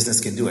every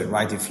business can do it,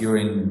 right? If you're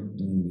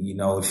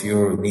if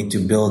you need to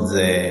build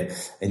a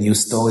new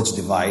storage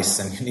device,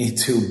 and you need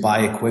to buy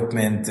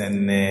equipment,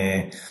 and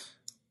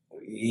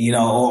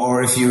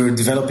or if you're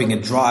developing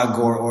a drug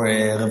or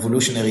a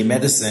revolutionary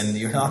medicine,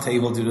 you're not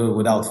able to do it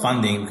without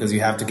funding, because you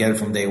have to get it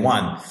from day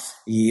one.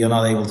 You're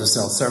not able to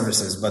sell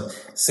services. But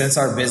since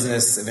our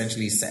business,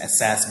 eventually a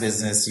SaaS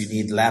business, you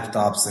need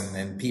laptops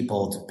and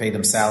people to pay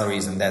them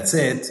salaries, and that's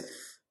it.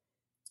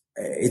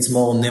 It's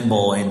more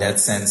nimble in that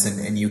sense,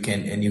 and you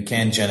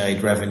can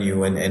generate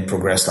revenue and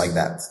progress like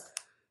that.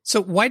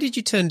 So why did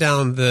you turn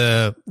down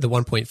the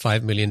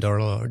 $1.5 million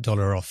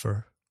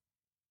offer?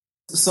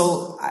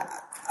 So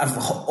I've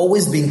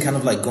always been kind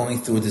of like going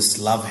through this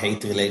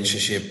love-hate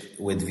relationship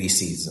with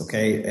VCs.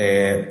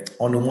 Okay.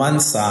 On one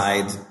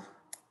side,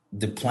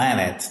 the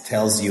planet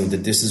tells you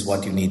that this is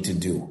what you need to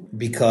do,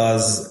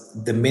 because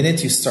the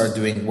minute you start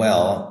doing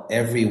well,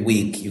 every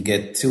week you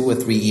get 2 or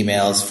 3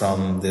 emails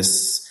from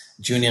this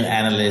junior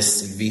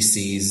analysts and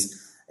VCs.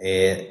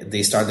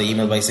 They start the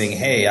email by saying,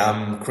 hey,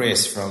 I'm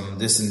Chris from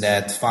this and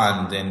that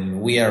fund,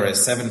 and we are a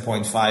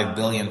 7.5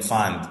 billion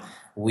fund.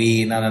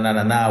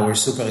 We're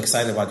super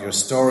excited about your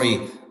story.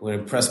 We're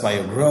impressed by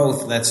your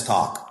growth. Let's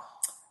talk.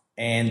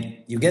 And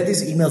you get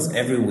these emails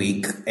every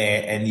week,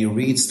 and you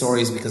read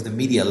stories because the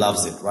media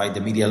loves it, right? The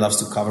media loves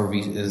to cover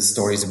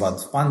stories about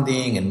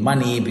funding and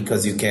money,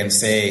 because you can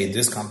say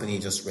this company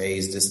just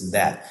raised this and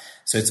that.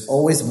 So it's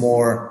always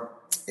more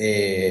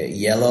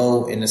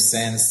yellow in a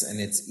sense, and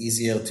it's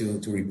easier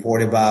to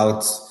report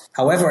about.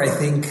 However, I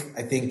think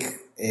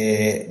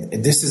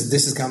this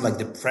is kind of like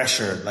the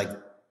pressure. Like,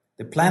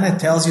 the planet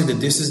tells you that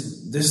this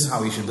is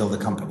how you should build a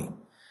company.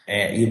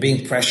 You're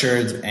being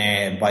pressured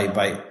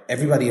by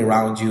everybody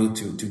around you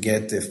to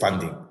get the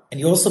funding. And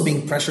you're also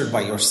being pressured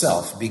by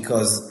yourself,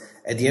 because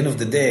at the end of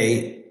the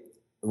day,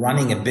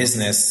 running a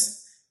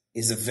business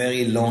is a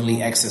very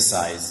lonely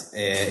exercise.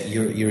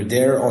 You're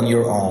there on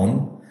your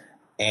own,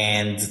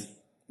 and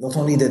not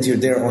only that you're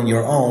there on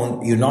your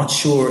own, you're not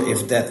sure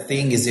if that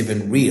thing is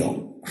even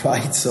real,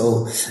 right?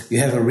 So you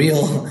have a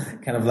real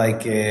kind of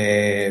like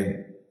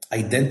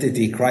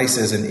identity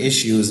crisis and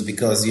issues,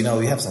 because, you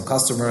have some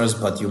customers,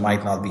 but you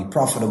might not be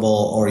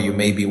profitable, or you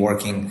may be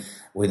working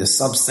with a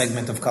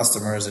sub-segment of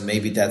customers, and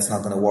maybe that's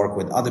not going to work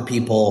with other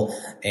people.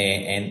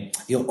 And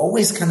you're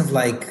always kind of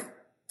like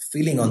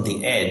feeling on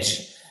the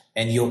edge,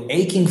 and you're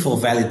aching for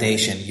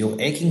validation. You're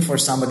aching for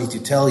somebody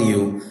to tell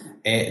you.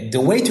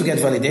 The way to get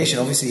validation,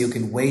 obviously, you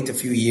can wait a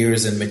few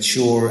years and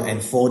mature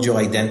and forge your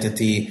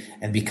identity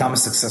and become a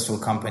successful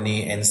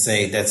company and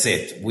say, that's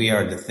it. We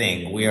are the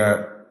thing. We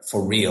are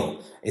for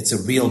real. It's a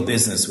real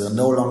business. We're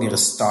no longer a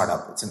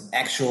startup. It's an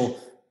actual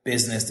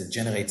business that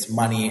generates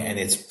money, and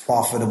it's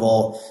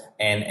profitable.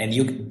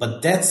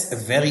 But that's a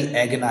very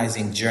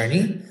agonizing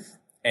journey.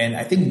 And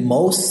I think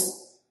most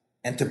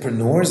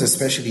entrepreneurs,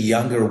 especially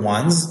younger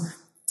ones,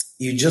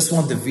 you just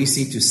want the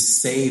VC to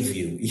save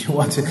you. You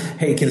want to,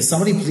 hey, can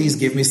somebody please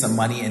give me some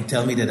money and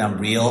tell me that I'm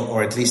real,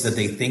 or at least that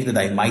they think that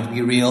I might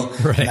be real.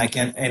 Right.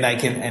 And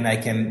I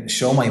can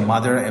show my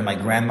mother and my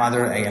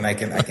grandmother, and I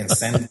can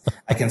send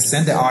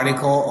the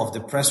article of the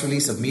press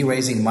release of me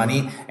raising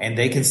money, and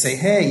they can say,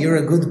 hey, you're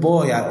a good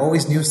boy. I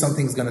always knew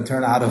something's going to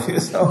turn out of you.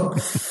 So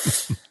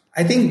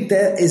I think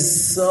that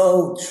is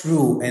so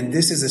true. And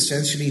this is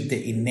essentially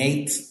the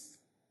innate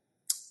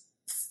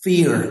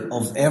fear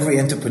of every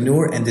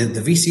entrepreneur, and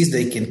the VCs,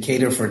 they can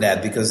cater for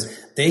that, because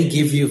they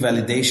give you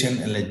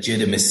validation and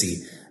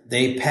legitimacy.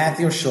 they pat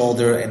your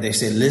shoulder and they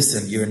say,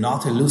 listen, you're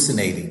not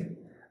hallucinating.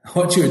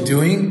 What you're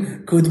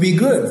doing could be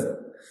good.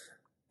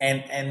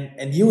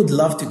 And you would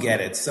love to get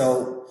it.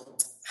 So,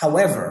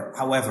 however,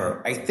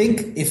 I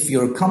think if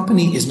your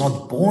company is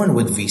not born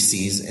with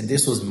VCs, and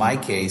this was my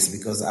case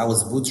because I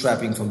was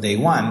bootstrapping from day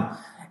one,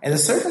 at a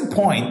certain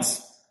point,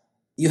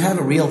 you have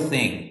a real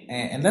thing.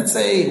 And let's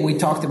say we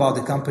talked about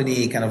the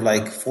company kind of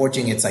like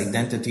forging its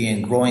identity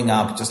and growing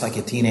up just like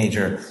a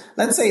teenager.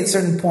 Let's say at a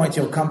certain point,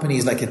 your company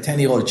is like a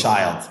 10-year-old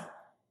child.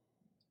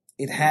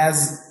 It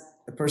has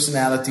a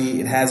personality.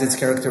 It has its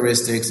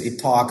characteristics. It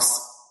talks.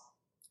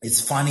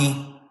 It's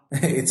funny.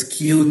 It's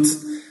cute.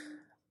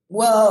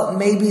 Well,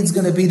 maybe it's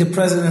going to be the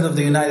president of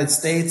the United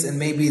States, and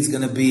maybe it's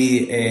going to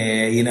be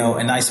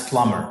a nice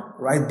plumber,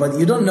 right? But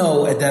you don't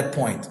know at that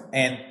point.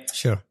 And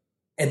sure.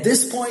 At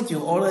this point,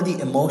 you're already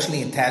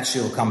emotionally attached to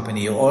your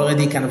company. You're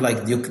already kind of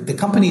like, the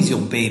company is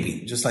your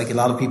baby. Just like a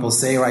lot of people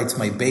say, right, it's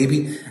my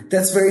baby.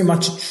 That's very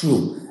much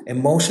true.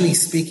 Emotionally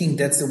speaking,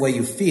 that's the way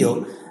you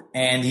feel.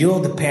 And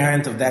you're the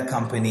parent of that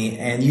company.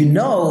 And you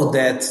know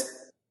that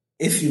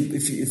if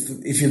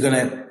you're going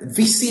to,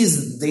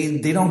 VCs,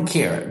 they don't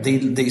care.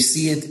 They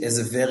see it as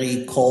a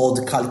very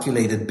cold,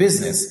 calculated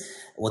business.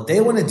 What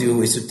they want to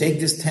do is to take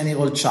this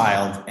 10-year-old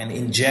child and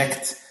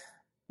inject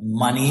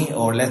money,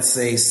 or let's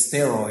say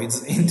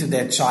steroids, into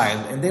that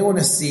child, and they want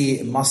to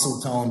see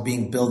muscle tone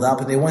being built up,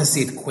 and they want to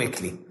see it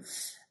quickly.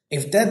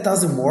 If that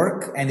doesn't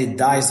work and it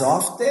dies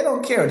off, they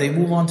don't care. They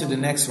move on to the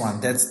next one.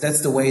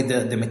 That's the way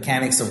the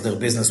mechanics of their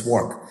business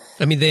work.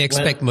 I mean, they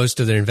expect most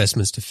of their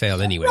investments to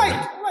fail anyway,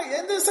 right? Right.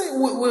 And there's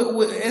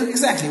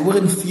exactly. We'll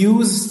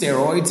infuse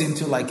steroids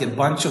into like a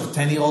bunch of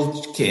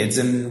 10-year-old kids,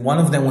 and one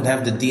of them would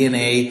have the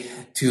DNA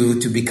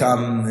to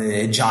become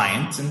a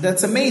giant, and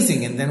that's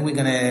amazing. And then we're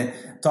going to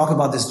talk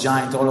about this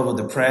giant all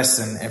over the press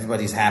and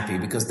everybody's happy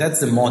because that's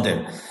the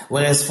model.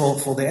 Whereas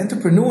for the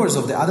entrepreneurs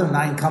of the other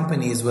 9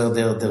 companies where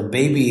their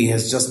baby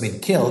has just been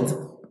killed,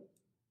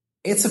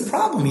 it's a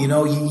problem.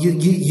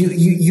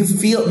 You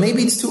feel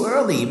maybe it's too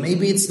early.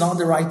 Maybe it's not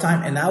the right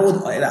time. And I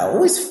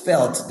always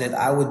felt that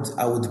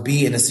I would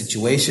be in a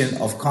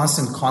situation of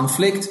constant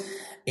conflict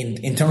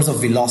in terms of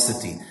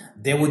velocity.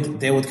 They would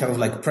kind of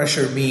like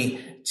pressure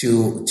me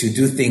to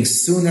do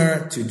things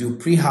sooner, to do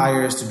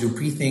pre-hires, to do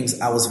pre-things.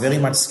 I was very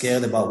much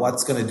scared about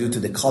what's going to do to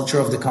the culture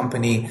of the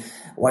company,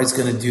 what it's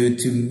going to do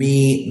to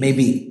me.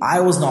 Maybe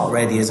I was not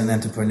ready as an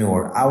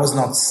entrepreneur. I was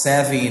not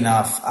savvy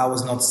enough. I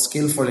was not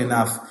skillful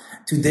enough.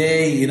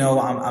 Today,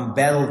 I'm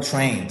battle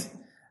trained.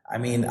 I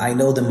mean, I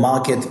know the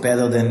market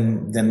better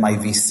than my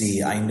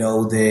VC. I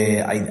know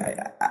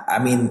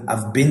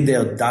I've been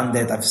there, done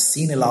that. I've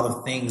seen a lot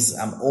of things.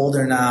 I'm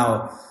older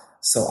now.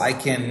 So I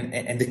can,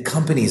 and the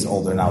company is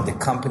older now. The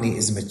company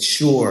is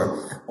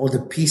mature. All the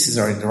pieces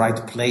are in the right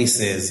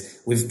places.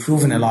 We've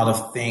proven a lot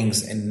of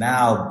things. And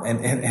now,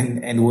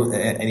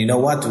 and you know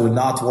what? We're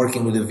not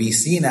working with a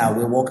VC now.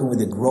 We're working with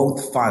a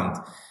growth fund.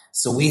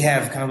 So we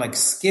have kind of like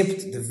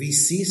skipped the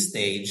VC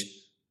stage.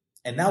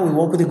 And now we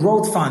work with a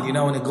growth fund. In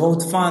a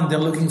growth fund, they're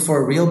looking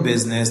for a real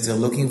business. They're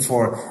looking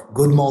for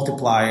good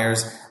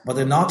multipliers, but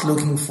they're not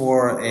looking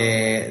for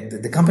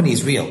the company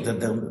is real.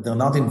 They're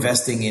not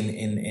investing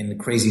in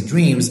crazy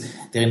dreams.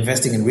 They're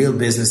investing in real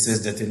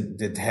businesses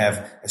that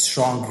have a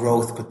strong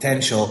growth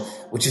potential,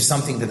 which is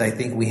something that I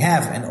think we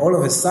have. And all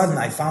of a sudden,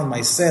 I found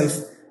myself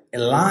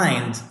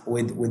aligned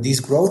with these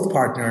growth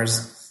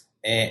partners,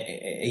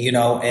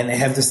 and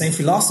have the same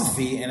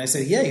philosophy. And I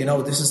said,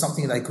 this is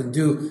something that I could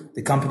do.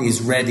 The company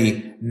is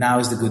ready. Now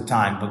is the good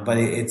time. But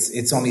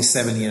it's only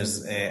 7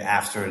 years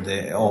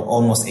after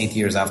almost 8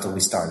 years after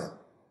we started.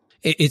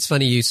 It's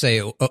funny you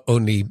say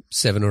only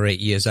 7 or 8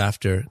 years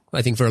after.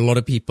 I think for a lot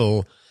of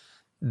people,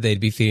 they'd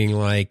be feeling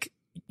like,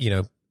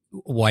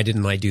 why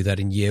didn't I do that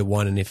in year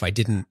one? And if I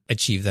didn't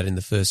achieve that in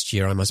the first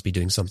year, I must be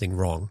doing something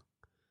wrong.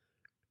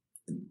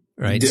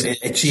 Right?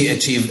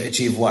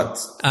 Achieve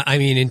what? I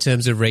mean, in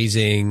terms of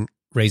raising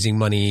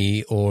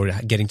money or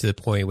getting to the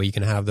point where you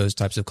can have those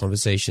types of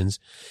conversations.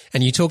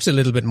 And you talked a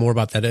little bit more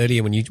about that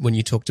earlier when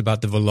you talked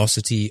about the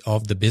velocity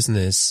of the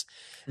business,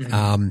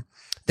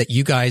 that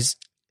you guys,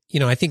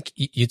 I think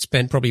you'd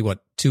spent probably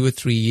 2 or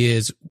 3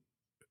 years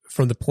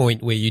from the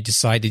point where you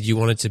decided you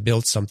wanted to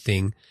build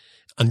something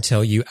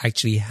until you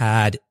actually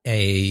had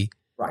a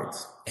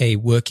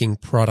working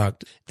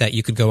product that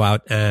you could go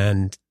out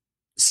and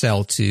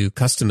sell to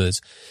customers.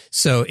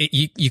 So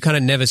you kind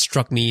of never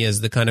struck me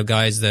as the kind of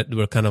guys that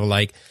were kind of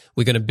like,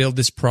 we're going to build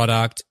this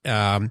product,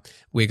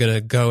 we're going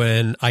to go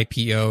and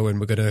IPO, and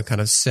we're going to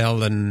kind of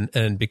sell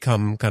and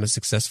become kind of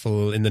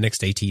successful in the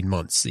next 18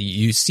 months.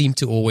 You seem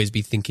to always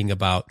be thinking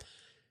about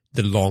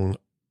the long,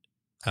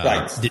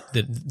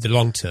 the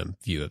long-term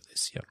view of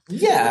this.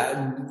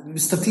 Yeah.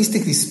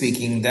 Statistically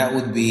speaking, that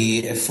would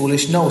be a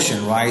foolish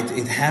notion, right?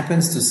 It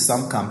happens to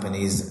some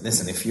companies.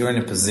 Listen, if you're in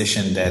a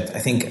position that I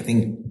think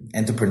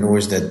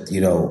entrepreneurs that,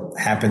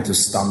 happen to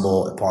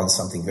stumble upon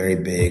something very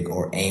big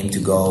or aim to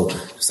go to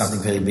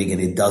something very big and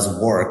it does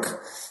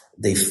work,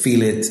 they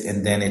feel it,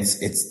 and then it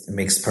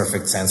makes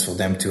perfect sense for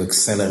them to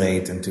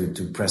accelerate and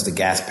to press the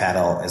gas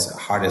pedal as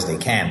hard as they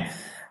can.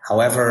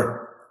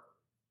 However,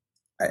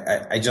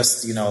 I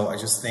just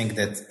think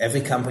that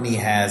every company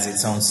has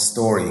its own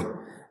story,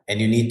 and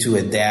you need to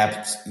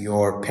adapt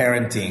your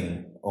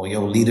parenting or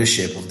your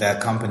leadership of that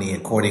company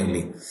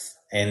accordingly.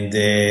 And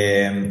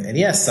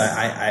yes,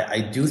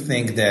 I do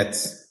think that,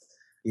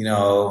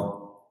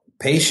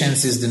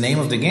 patience is the name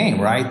of the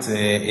game, right?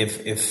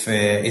 If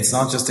it's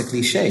not just a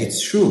cliche,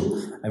 it's true.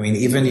 I mean,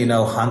 even,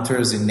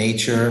 hunters in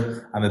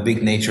nature, I'm a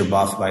big nature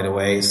buff, by the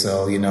way.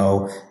 So,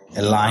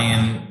 a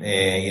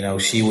lion,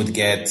 she would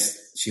get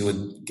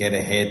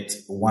a hit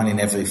 1 in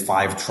every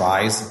 5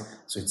 tries.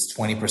 So it's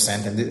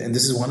 20%. And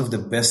this is one of the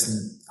best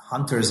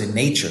hunters in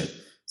nature.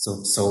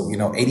 So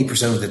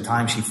 80% of the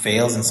time she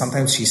fails, and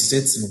sometimes she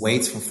sits and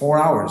waits for 4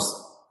 hours,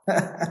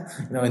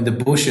 in the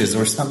bushes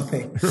or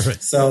something.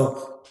 Right.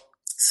 So,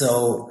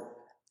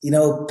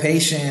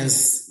 patience,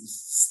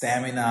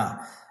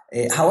 stamina.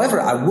 However,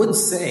 I would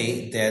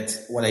say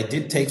that what I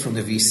did take from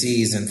the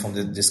VCs and from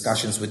the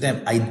discussions with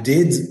them, I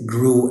did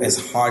grew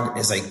as hard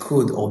as I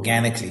could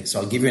organically. So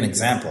I'll give you an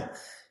example.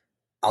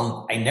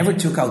 I never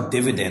took out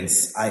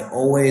dividends. I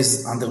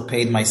always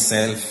underpaid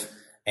myself,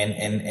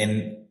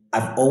 and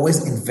I've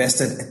always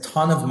invested a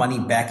ton of money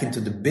back into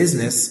the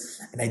business,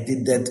 and I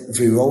did that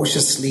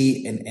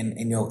ferociously and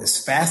as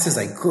fast as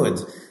I could.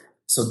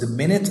 So the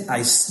minute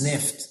I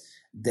sniffed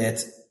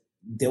that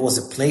there was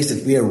a place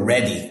that we are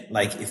ready,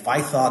 like if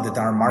I thought that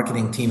our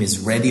marketing team is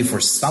ready for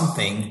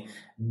something,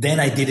 then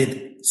I did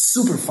it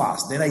super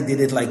fast. Then I did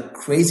it like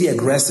crazy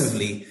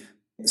aggressively.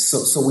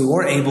 So we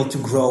were able to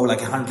grow like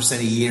 100%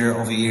 a year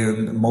over year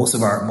most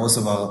of our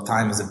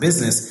time as a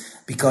business,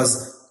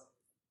 because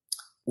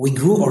we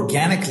grew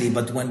organically,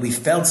 but when we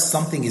felt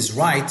something is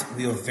right,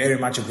 we were very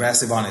much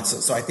aggressive on it.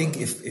 So I think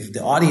if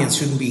the audience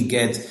shouldn't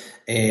get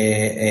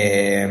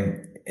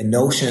a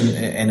notion,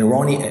 an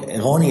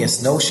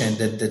erroneous notion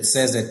that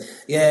says that,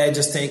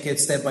 just take it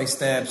step by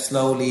step,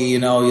 slowly,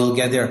 you'll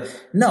get there.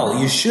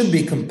 No, you should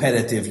be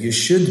competitive. You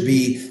should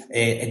be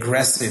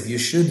aggressive. You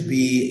should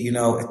be,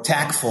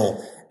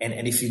 attackful.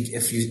 And if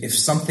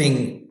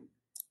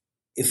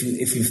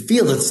you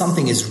feel that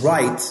something is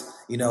right,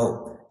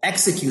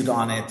 execute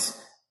on it,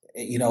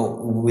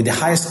 with the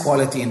highest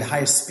quality and the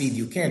highest speed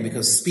you can,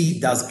 because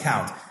speed does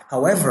count.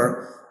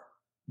 However,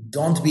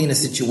 don't be in a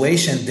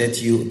situation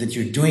that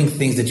you're doing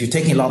things that you're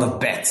taking a lot of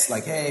bets.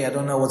 Like, hey, I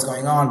don't know what's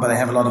going on, but I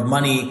have a lot of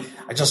money.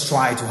 I just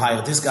try to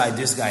hire this guy,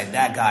 and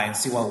that guy, and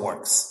see what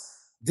works.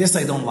 This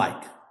I don't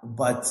like.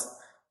 But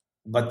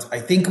I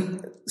think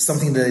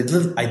something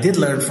that I did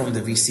learn from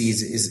the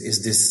VCs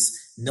is this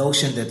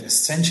notion that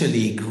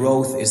essentially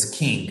growth is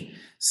king.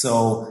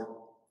 So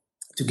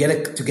to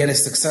get a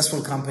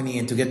successful company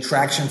and to get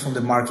traction from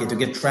the market, to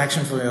get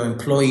traction from your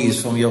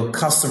employees, from your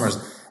customers,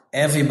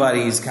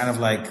 everybody is kind of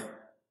like,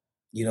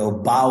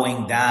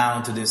 bowing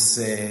down to this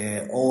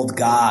old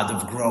god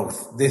of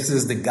growth. This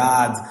is the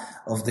god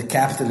of the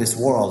capitalist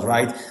world,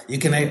 right? You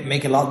can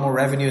make a lot more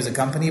revenue as a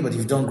company, but if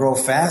you don't grow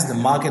fast, the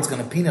market's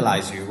going to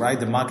penalize you, right?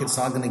 The market's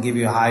not going to give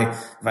you a high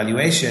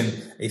valuation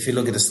if you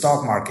look at the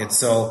stock market.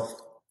 So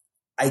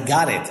I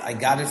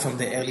got it from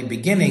the early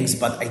beginnings,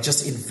 but I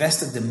just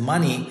invested the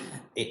money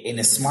in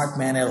a smart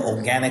manner,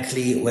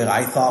 organically, where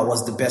I thought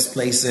was the best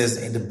places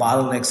in the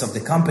bottlenecks of the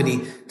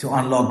company to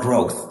unlock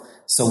growth.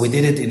 So we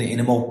did it in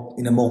a more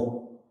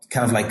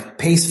kind of like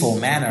paceful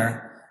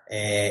manner.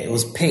 It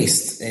was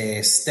paced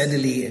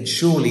steadily and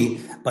surely,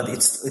 but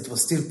it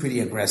was still pretty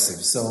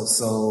aggressive.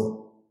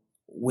 So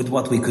with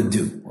what we could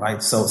do,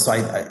 right? So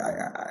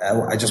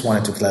I just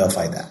wanted to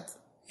clarify that.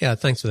 Yeah,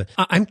 thanks for that.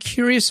 I'm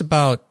curious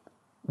about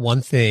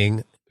one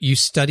thing. You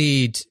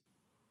studied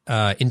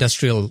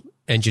industrial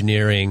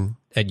engineering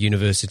at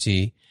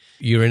university.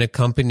 You're in a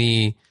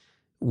company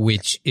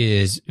which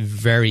is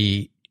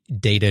very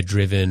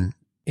data-driven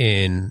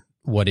in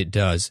what it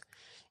does.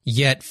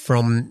 Yet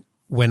from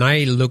when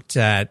I looked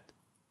at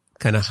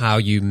kind of how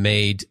you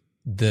made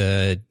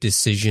the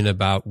decision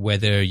about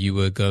whether you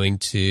were going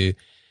to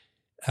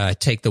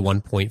take the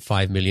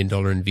 $1.5 million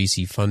in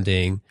VC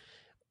funding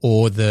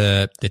or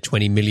the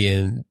 $20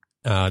 million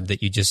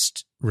that you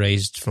just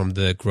raised from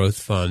the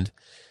growth fund,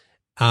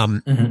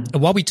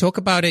 while we talk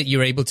about it,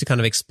 you're able to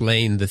kind of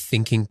explain the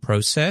thinking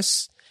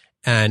process,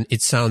 and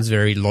it sounds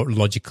very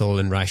logical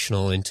and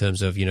rational in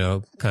terms of,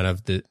 kind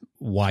of the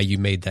why you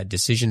made that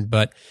decision.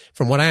 But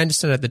from what I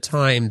understand at the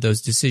time,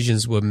 those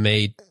decisions were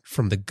made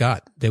from the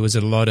gut. There was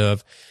a lot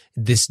of,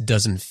 this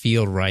doesn't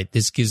feel right.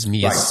 This gives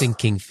me a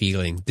sinking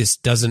feeling. This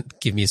doesn't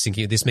give me a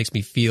sinking. This makes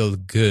me feel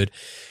good.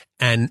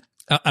 And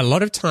a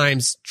lot of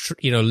times,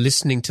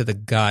 listening to the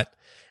gut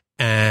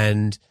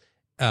and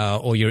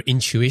or your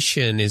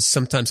intuition is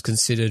sometimes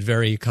considered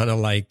very kind of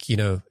like,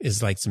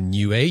 is like some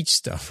new age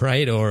stuff,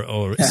 right?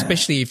 Or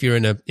especially if you're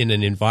in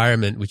an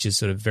environment which is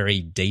sort of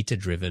very data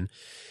driven.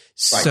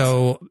 Right.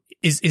 So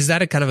is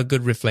that a kind of a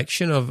good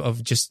reflection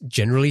of just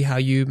generally how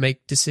you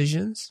make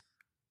decisions?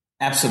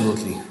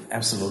 Absolutely.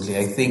 I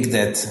think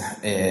that,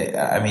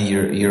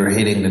 you're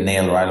hitting the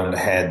nail right on the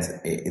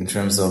head in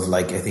terms of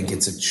like, I think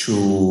it's a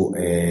true,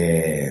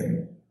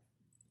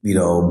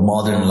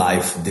 modern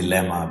life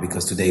dilemma,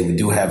 because today we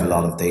do have a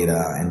lot of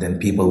data, and then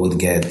people would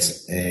get,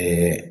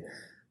 they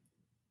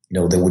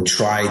would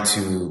try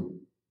to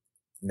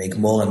make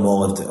more and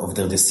more of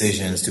their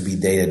decisions to be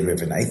data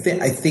driven. I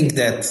think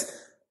that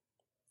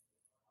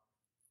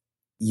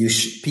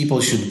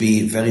people should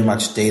be very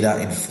much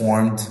data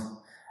informed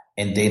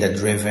and data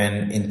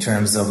driven in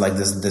terms of like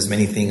there's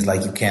many things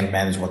like you can't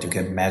manage what you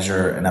can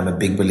measure, and I'm a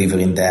big believer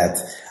in that.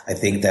 I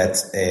think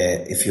that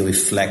if you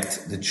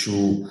reflect the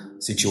true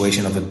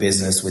situation of a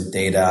business with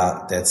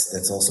data,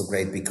 that's also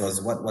great,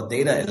 because what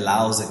data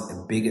allows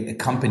a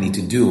company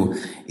to do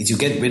is you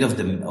get rid of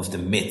the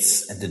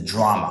myths and the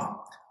drama.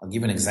 I'll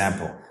give an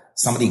example.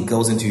 Somebody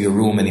goes into your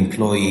room, an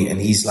employee, and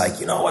he's like,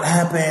 you know what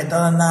happened?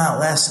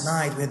 Last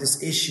night we had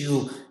this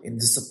issue in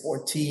the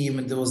support team,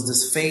 and there was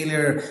this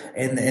failure,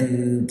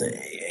 and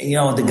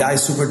the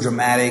guy's super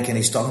dramatic, and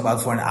he's talking about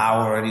it for an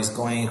hour, and he's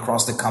going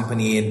across the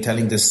company and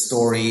telling this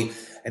story.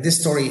 And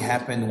this story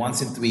happened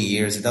once in 3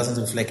 years. It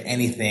doesn't reflect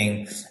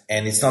anything,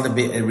 and it's not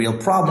a real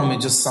problem.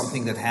 It's just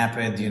something that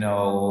happened,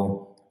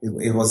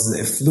 It was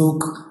a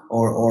fluke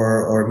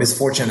or a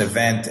misfortune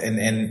event,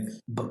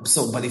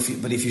 but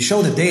if you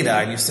show the data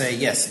and you say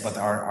yes, but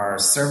our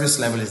service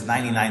level is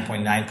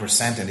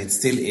 99.9% and it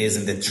still is,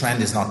 and the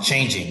trend is not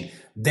changing,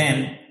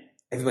 then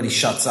everybody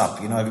shuts up.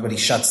 Everybody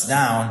shuts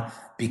down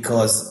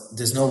because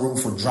there's no room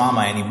for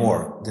drama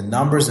anymore. The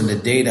numbers and the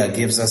data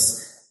gives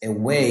us a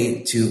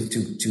way to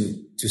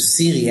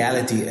see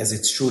reality as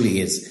it truly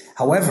is.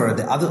 However,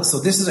 so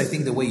this is, I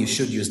think, the way you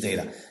should use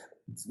data.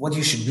 What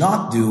you should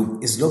not do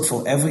is look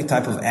for every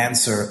type of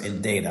answer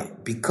in data,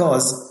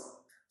 because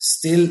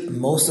still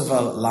most of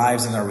our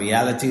lives and our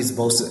realities,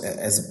 both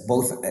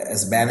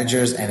as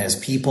managers and as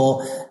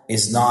people,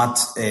 is not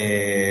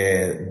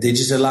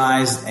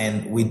digitalized,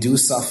 and we do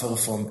suffer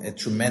from a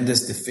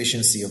tremendous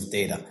deficiency of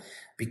data.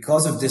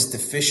 Because of this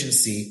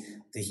deficiency,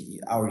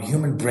 our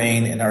human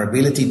brain and our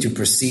ability to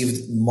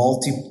perceive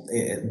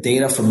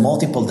data from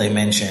multiple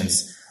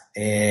dimensions.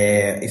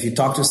 If you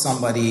talk to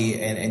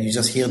somebody and you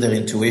just hear their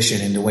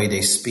intuition in the way they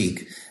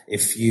speak,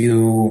 if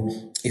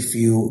you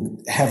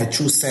have a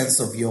true sense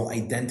of your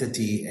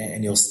identity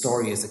and your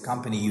story as a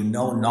company, you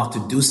know not to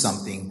do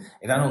something.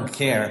 And I don't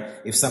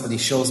care if somebody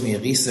shows me a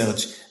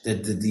research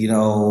that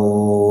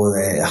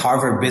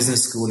Harvard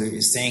Business School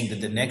is saying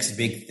that the next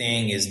big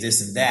thing is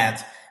this and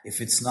that. If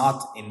it's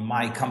not in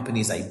my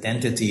company's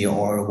identity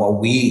or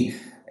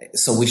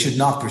so we should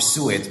not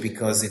pursue it,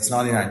 because it's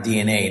not in our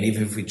DNA. And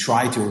even if we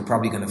try to, we're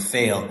probably going to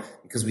fail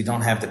because we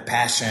don't have the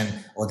passion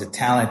or the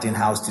talent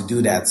in-house to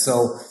do that.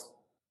 So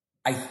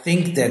I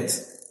think that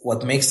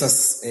what makes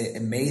us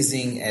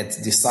amazing at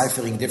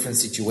deciphering different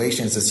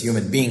situations as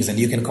human beings, and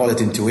you can call it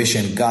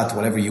intuition, gut,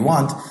 whatever you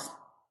want,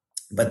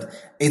 but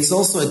it's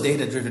also a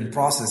data-driven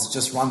process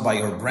just run by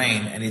your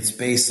brain, and it's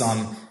based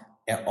on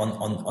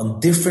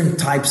different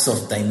types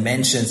of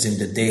dimensions in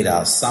the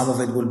data. Some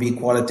of it will be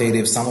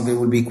qualitative, some of it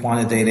will be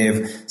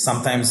quantitative.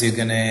 Sometimes you're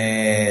going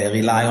to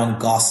rely on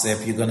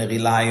gossip. You're going to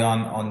rely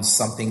on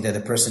something that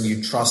a person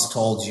you trust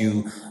told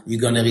you.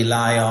 You're going to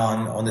rely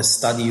on a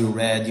study you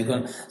read.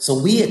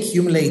 So we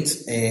accumulate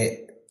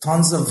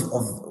tons of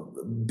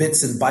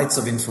bits and bytes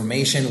of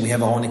information. We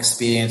have our own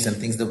experience and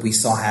things that we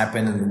saw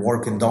happen and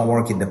work and don't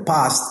work in the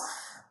past.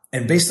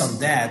 And based on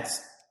that,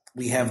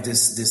 we have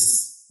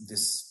this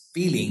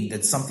feeling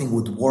that something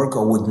would work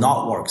or would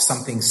not work.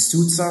 Something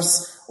suits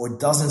us or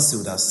doesn't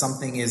suit us.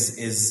 Something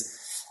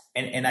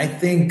and I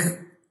think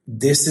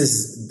this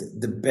is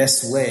the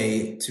best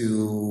way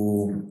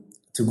to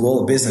grow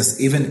a business,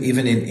 even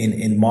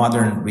in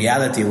modern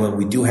reality where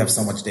we do have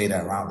so much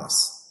data around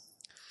us.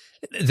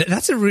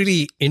 That's a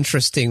really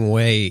interesting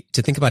way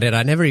to think about it.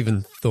 I never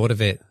even thought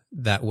of it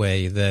that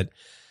way, that,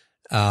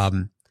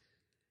 as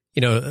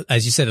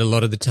you said, a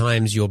lot of the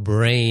times your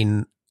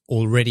brain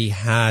already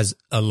has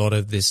a lot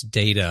of this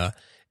data.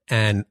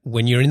 And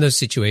when you're in those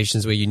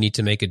situations where you need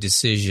to make a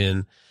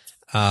decision,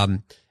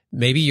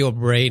 maybe your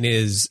brain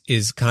is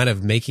kind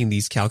of making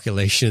these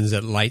calculations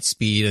at light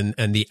speed,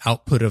 and the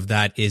output of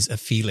that is a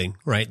feeling,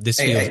 right? This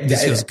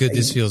feels good.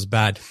 This feels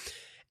bad.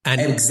 And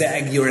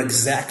you're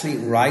exactly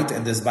right.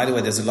 And by the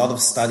way, there's a lot of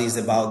studies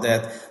about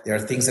that. There are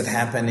things that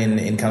happen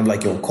in kind of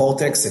like your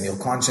cortex and your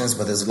conscience,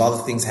 but there's a lot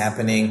of things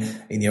happening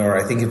in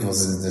I think it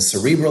was the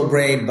cerebral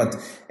brain. But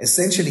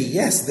essentially,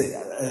 yes,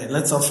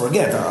 let's not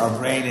forget, our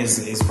brain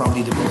is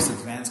probably the most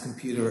advanced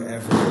computer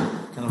ever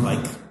kind of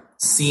like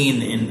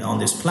seen on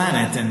this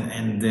planet.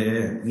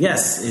 And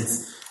yes,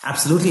 it's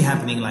absolutely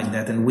happening like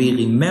that. And we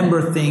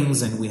remember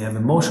things, and we have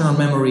emotional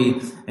memory.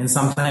 And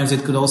sometimes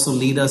it could also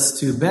lead us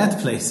to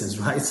bad places,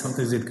 right?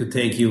 Sometimes it could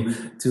take you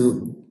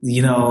to,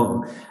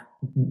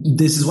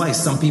 this is why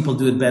some people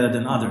do it better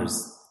than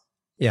others.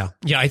 Yeah.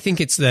 Yeah. I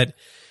think it's that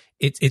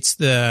it's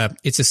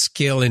a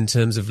skill in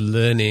terms of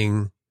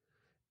learning,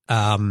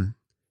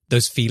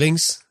 those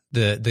feelings,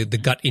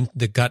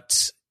 the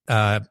gut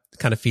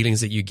kind of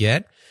feelings that you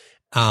get.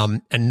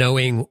 And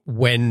knowing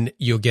when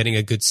you're getting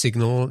a good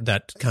signal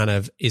that kind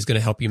of is going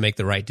to help you make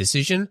the right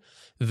decision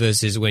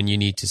versus when you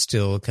need to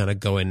still kind of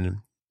go and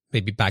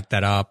maybe back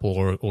that up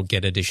or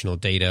get additional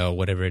data or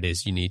whatever it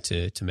is you need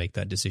to make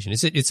that decision.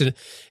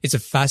 It's a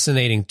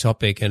fascinating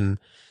topic, and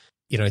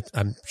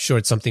I'm sure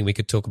it's something we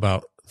could talk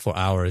about for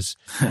hours.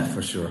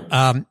 For sure.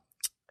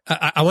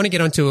 I want to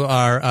get onto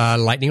our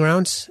lightning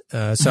round. So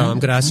I'm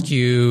going to ask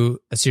you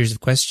a series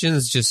of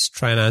questions. Just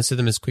try and answer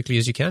them as quickly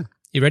as you can.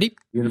 You ready?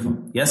 Beautiful.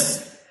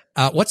 Yes.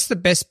 What's the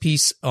best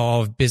piece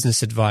of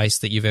business advice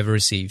that you've ever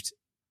received?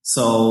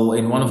 So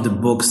in one of the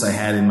books I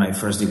had in my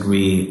first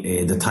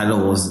degree, the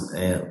title was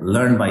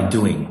Learn by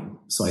Doing.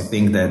 So I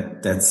think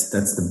that's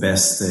the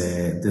best.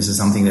 This is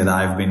something that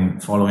I've been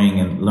following,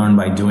 and learn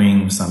by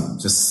doing. If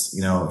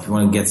you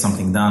want to get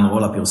something done,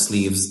 roll up your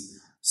sleeves.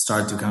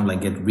 Start to kind of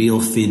like get real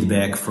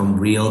feedback from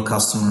real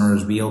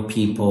customers, real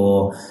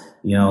people,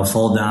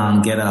 fall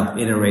down, get up,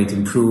 iterate,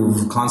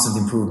 improve, constant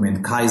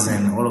improvement,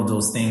 Kaizen, all of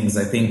those things.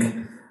 I think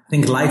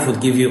life would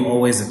give you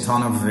always a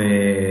ton of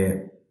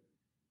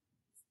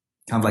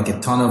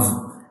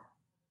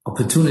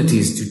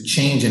opportunities to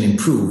change and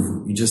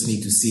improve. You just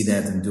need to see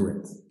that and do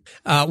it.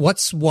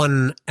 What's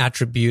one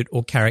attribute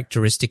or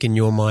characteristic in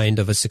your mind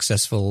of a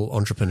successful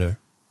entrepreneur?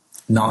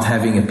 Not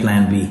having a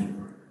plan B.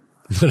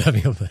 Not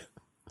having a plan.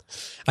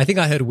 I think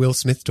I heard Will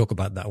Smith talk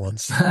about that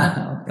once.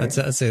 Okay.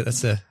 That's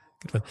a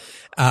good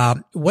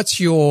one. What's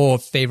your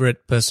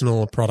favorite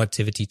personal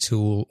productivity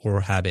tool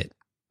or habit?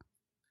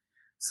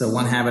 So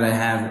one habit I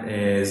have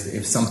is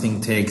if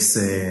something takes,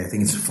 I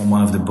think it's from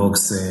one of the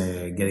books,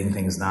 Getting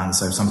Things Done.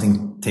 So if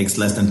something takes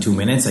less than 2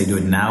 minutes, I do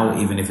it now,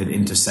 even if it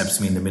intercepts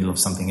me in the middle of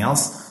something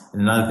else.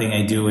 And another thing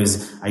I do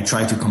is I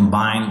try to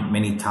combine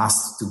many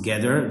tasks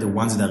together, the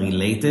ones that are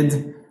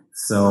related.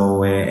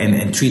 So,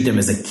 and treat them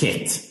as a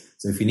kit.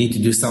 So if you need to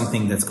do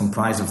something that's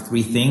comprised of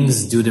 3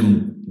 things, do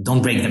them,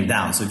 don't break them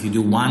down. So if you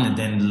do one and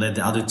then let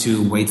the other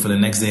 2 wait for the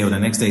next day or the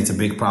next day, it's a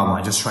big problem.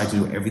 I just try to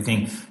do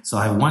everything. So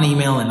I have one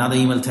email, another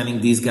email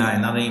telling this guy,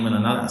 another email,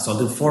 another. So I'll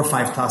do 4 or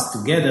 5 tasks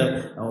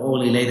together, all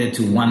related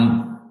to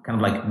one kind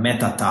of like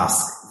meta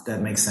task, if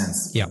that makes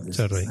sense. Yeah,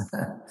 totally.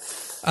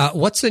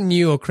 What's a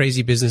new or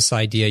crazy business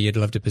idea you'd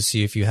love to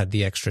pursue if you had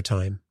the extra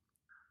time?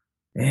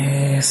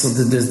 So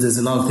there's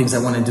a lot of things I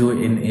want to do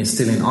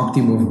still in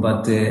Optimove,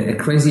 but a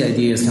crazy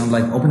idea is kind of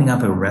like opening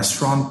up a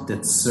restaurant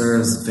that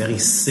serves very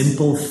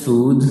simple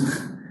food,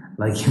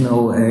 like,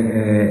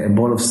 a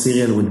bowl of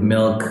cereal with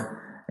milk,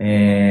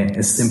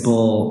 a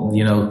simple,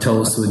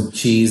 toast with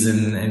cheese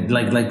and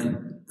like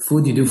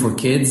food you do for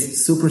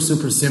kids, super,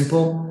 super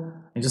simple,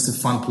 and just a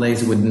fun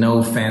place with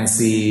no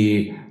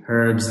fancy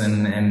herbs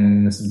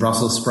and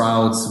Brussels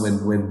sprouts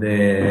with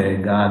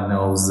God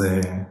knows,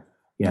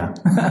 yeah.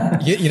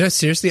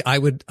 Seriously, I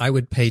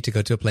would pay to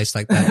go to a place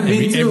like that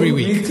every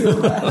week. Me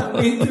too.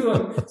 Me too. I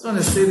just want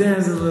to sit there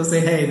and say,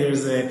 hey,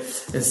 there's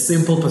a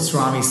simple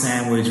pastrami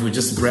sandwich with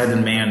just bread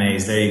and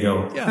mayonnaise. There you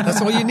go. Yeah,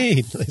 that's all you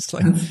need. It's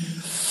like,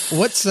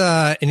 what's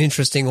an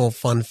interesting or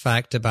fun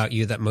fact about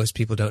you that most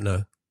people don't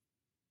know?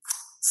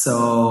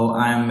 So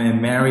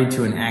I'm married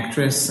to an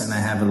actress, and I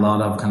have a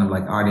lot of kind of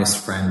like artist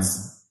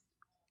friends.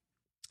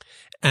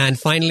 And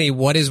finally,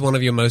 what is one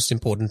of your most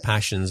important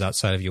passions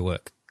outside of your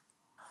work?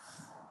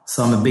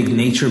 So I'm a big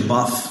nature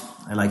buff.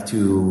 I like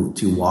to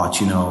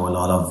watch, a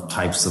lot of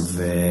types of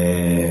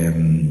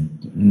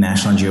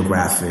National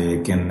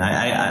Geographic, and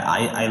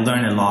I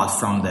learn a lot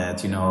from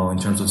that, in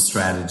terms of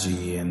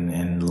strategy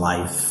and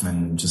life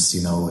and just,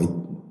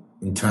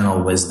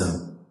 internal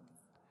wisdom.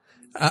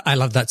 I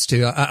love that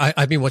too.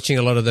 I've been watching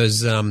a lot of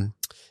those the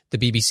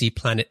BBC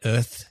Planet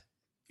Earth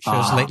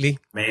shows lately.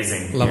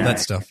 Amazing. Love that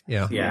stuff.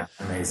 Yeah. Yeah,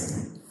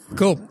 amazing.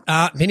 Cool.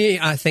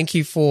 Pini, thank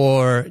you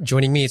for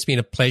joining me. It's been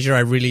a pleasure. I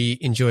really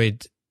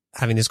enjoyed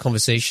having this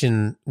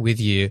conversation with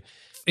you.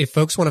 If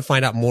folks want to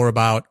find out more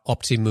about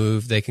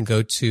Optimove, they can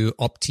go to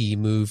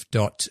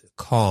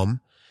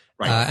optimove.com.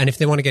 Right. And if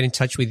they want to get in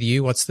touch with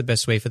you, what's the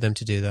best way for them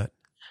to do that?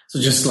 So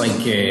just like,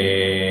 go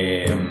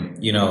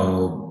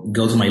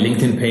to my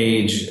LinkedIn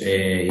page,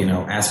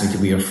 ask me to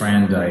be your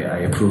friend. I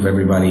approve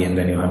everybody, and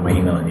then you'll have my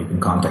email and you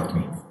can contact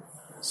me.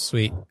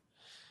 Sweet.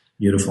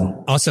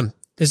 Beautiful. Awesome.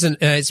 Listen,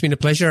 it's been a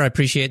pleasure. I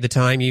appreciate the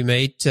time you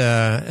made,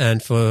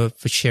 and for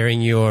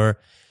sharing your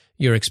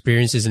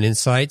experiences and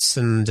insights.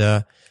 And,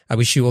 I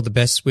wish you all the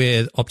best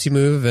with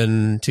Optimove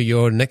and to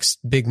your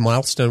next big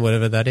milestone,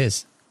 whatever that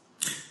is.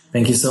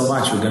 Thank you so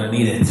much. We're going to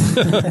need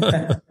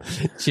it.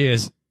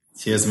 Cheers.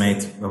 Cheers,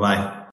 mate. Bye-bye.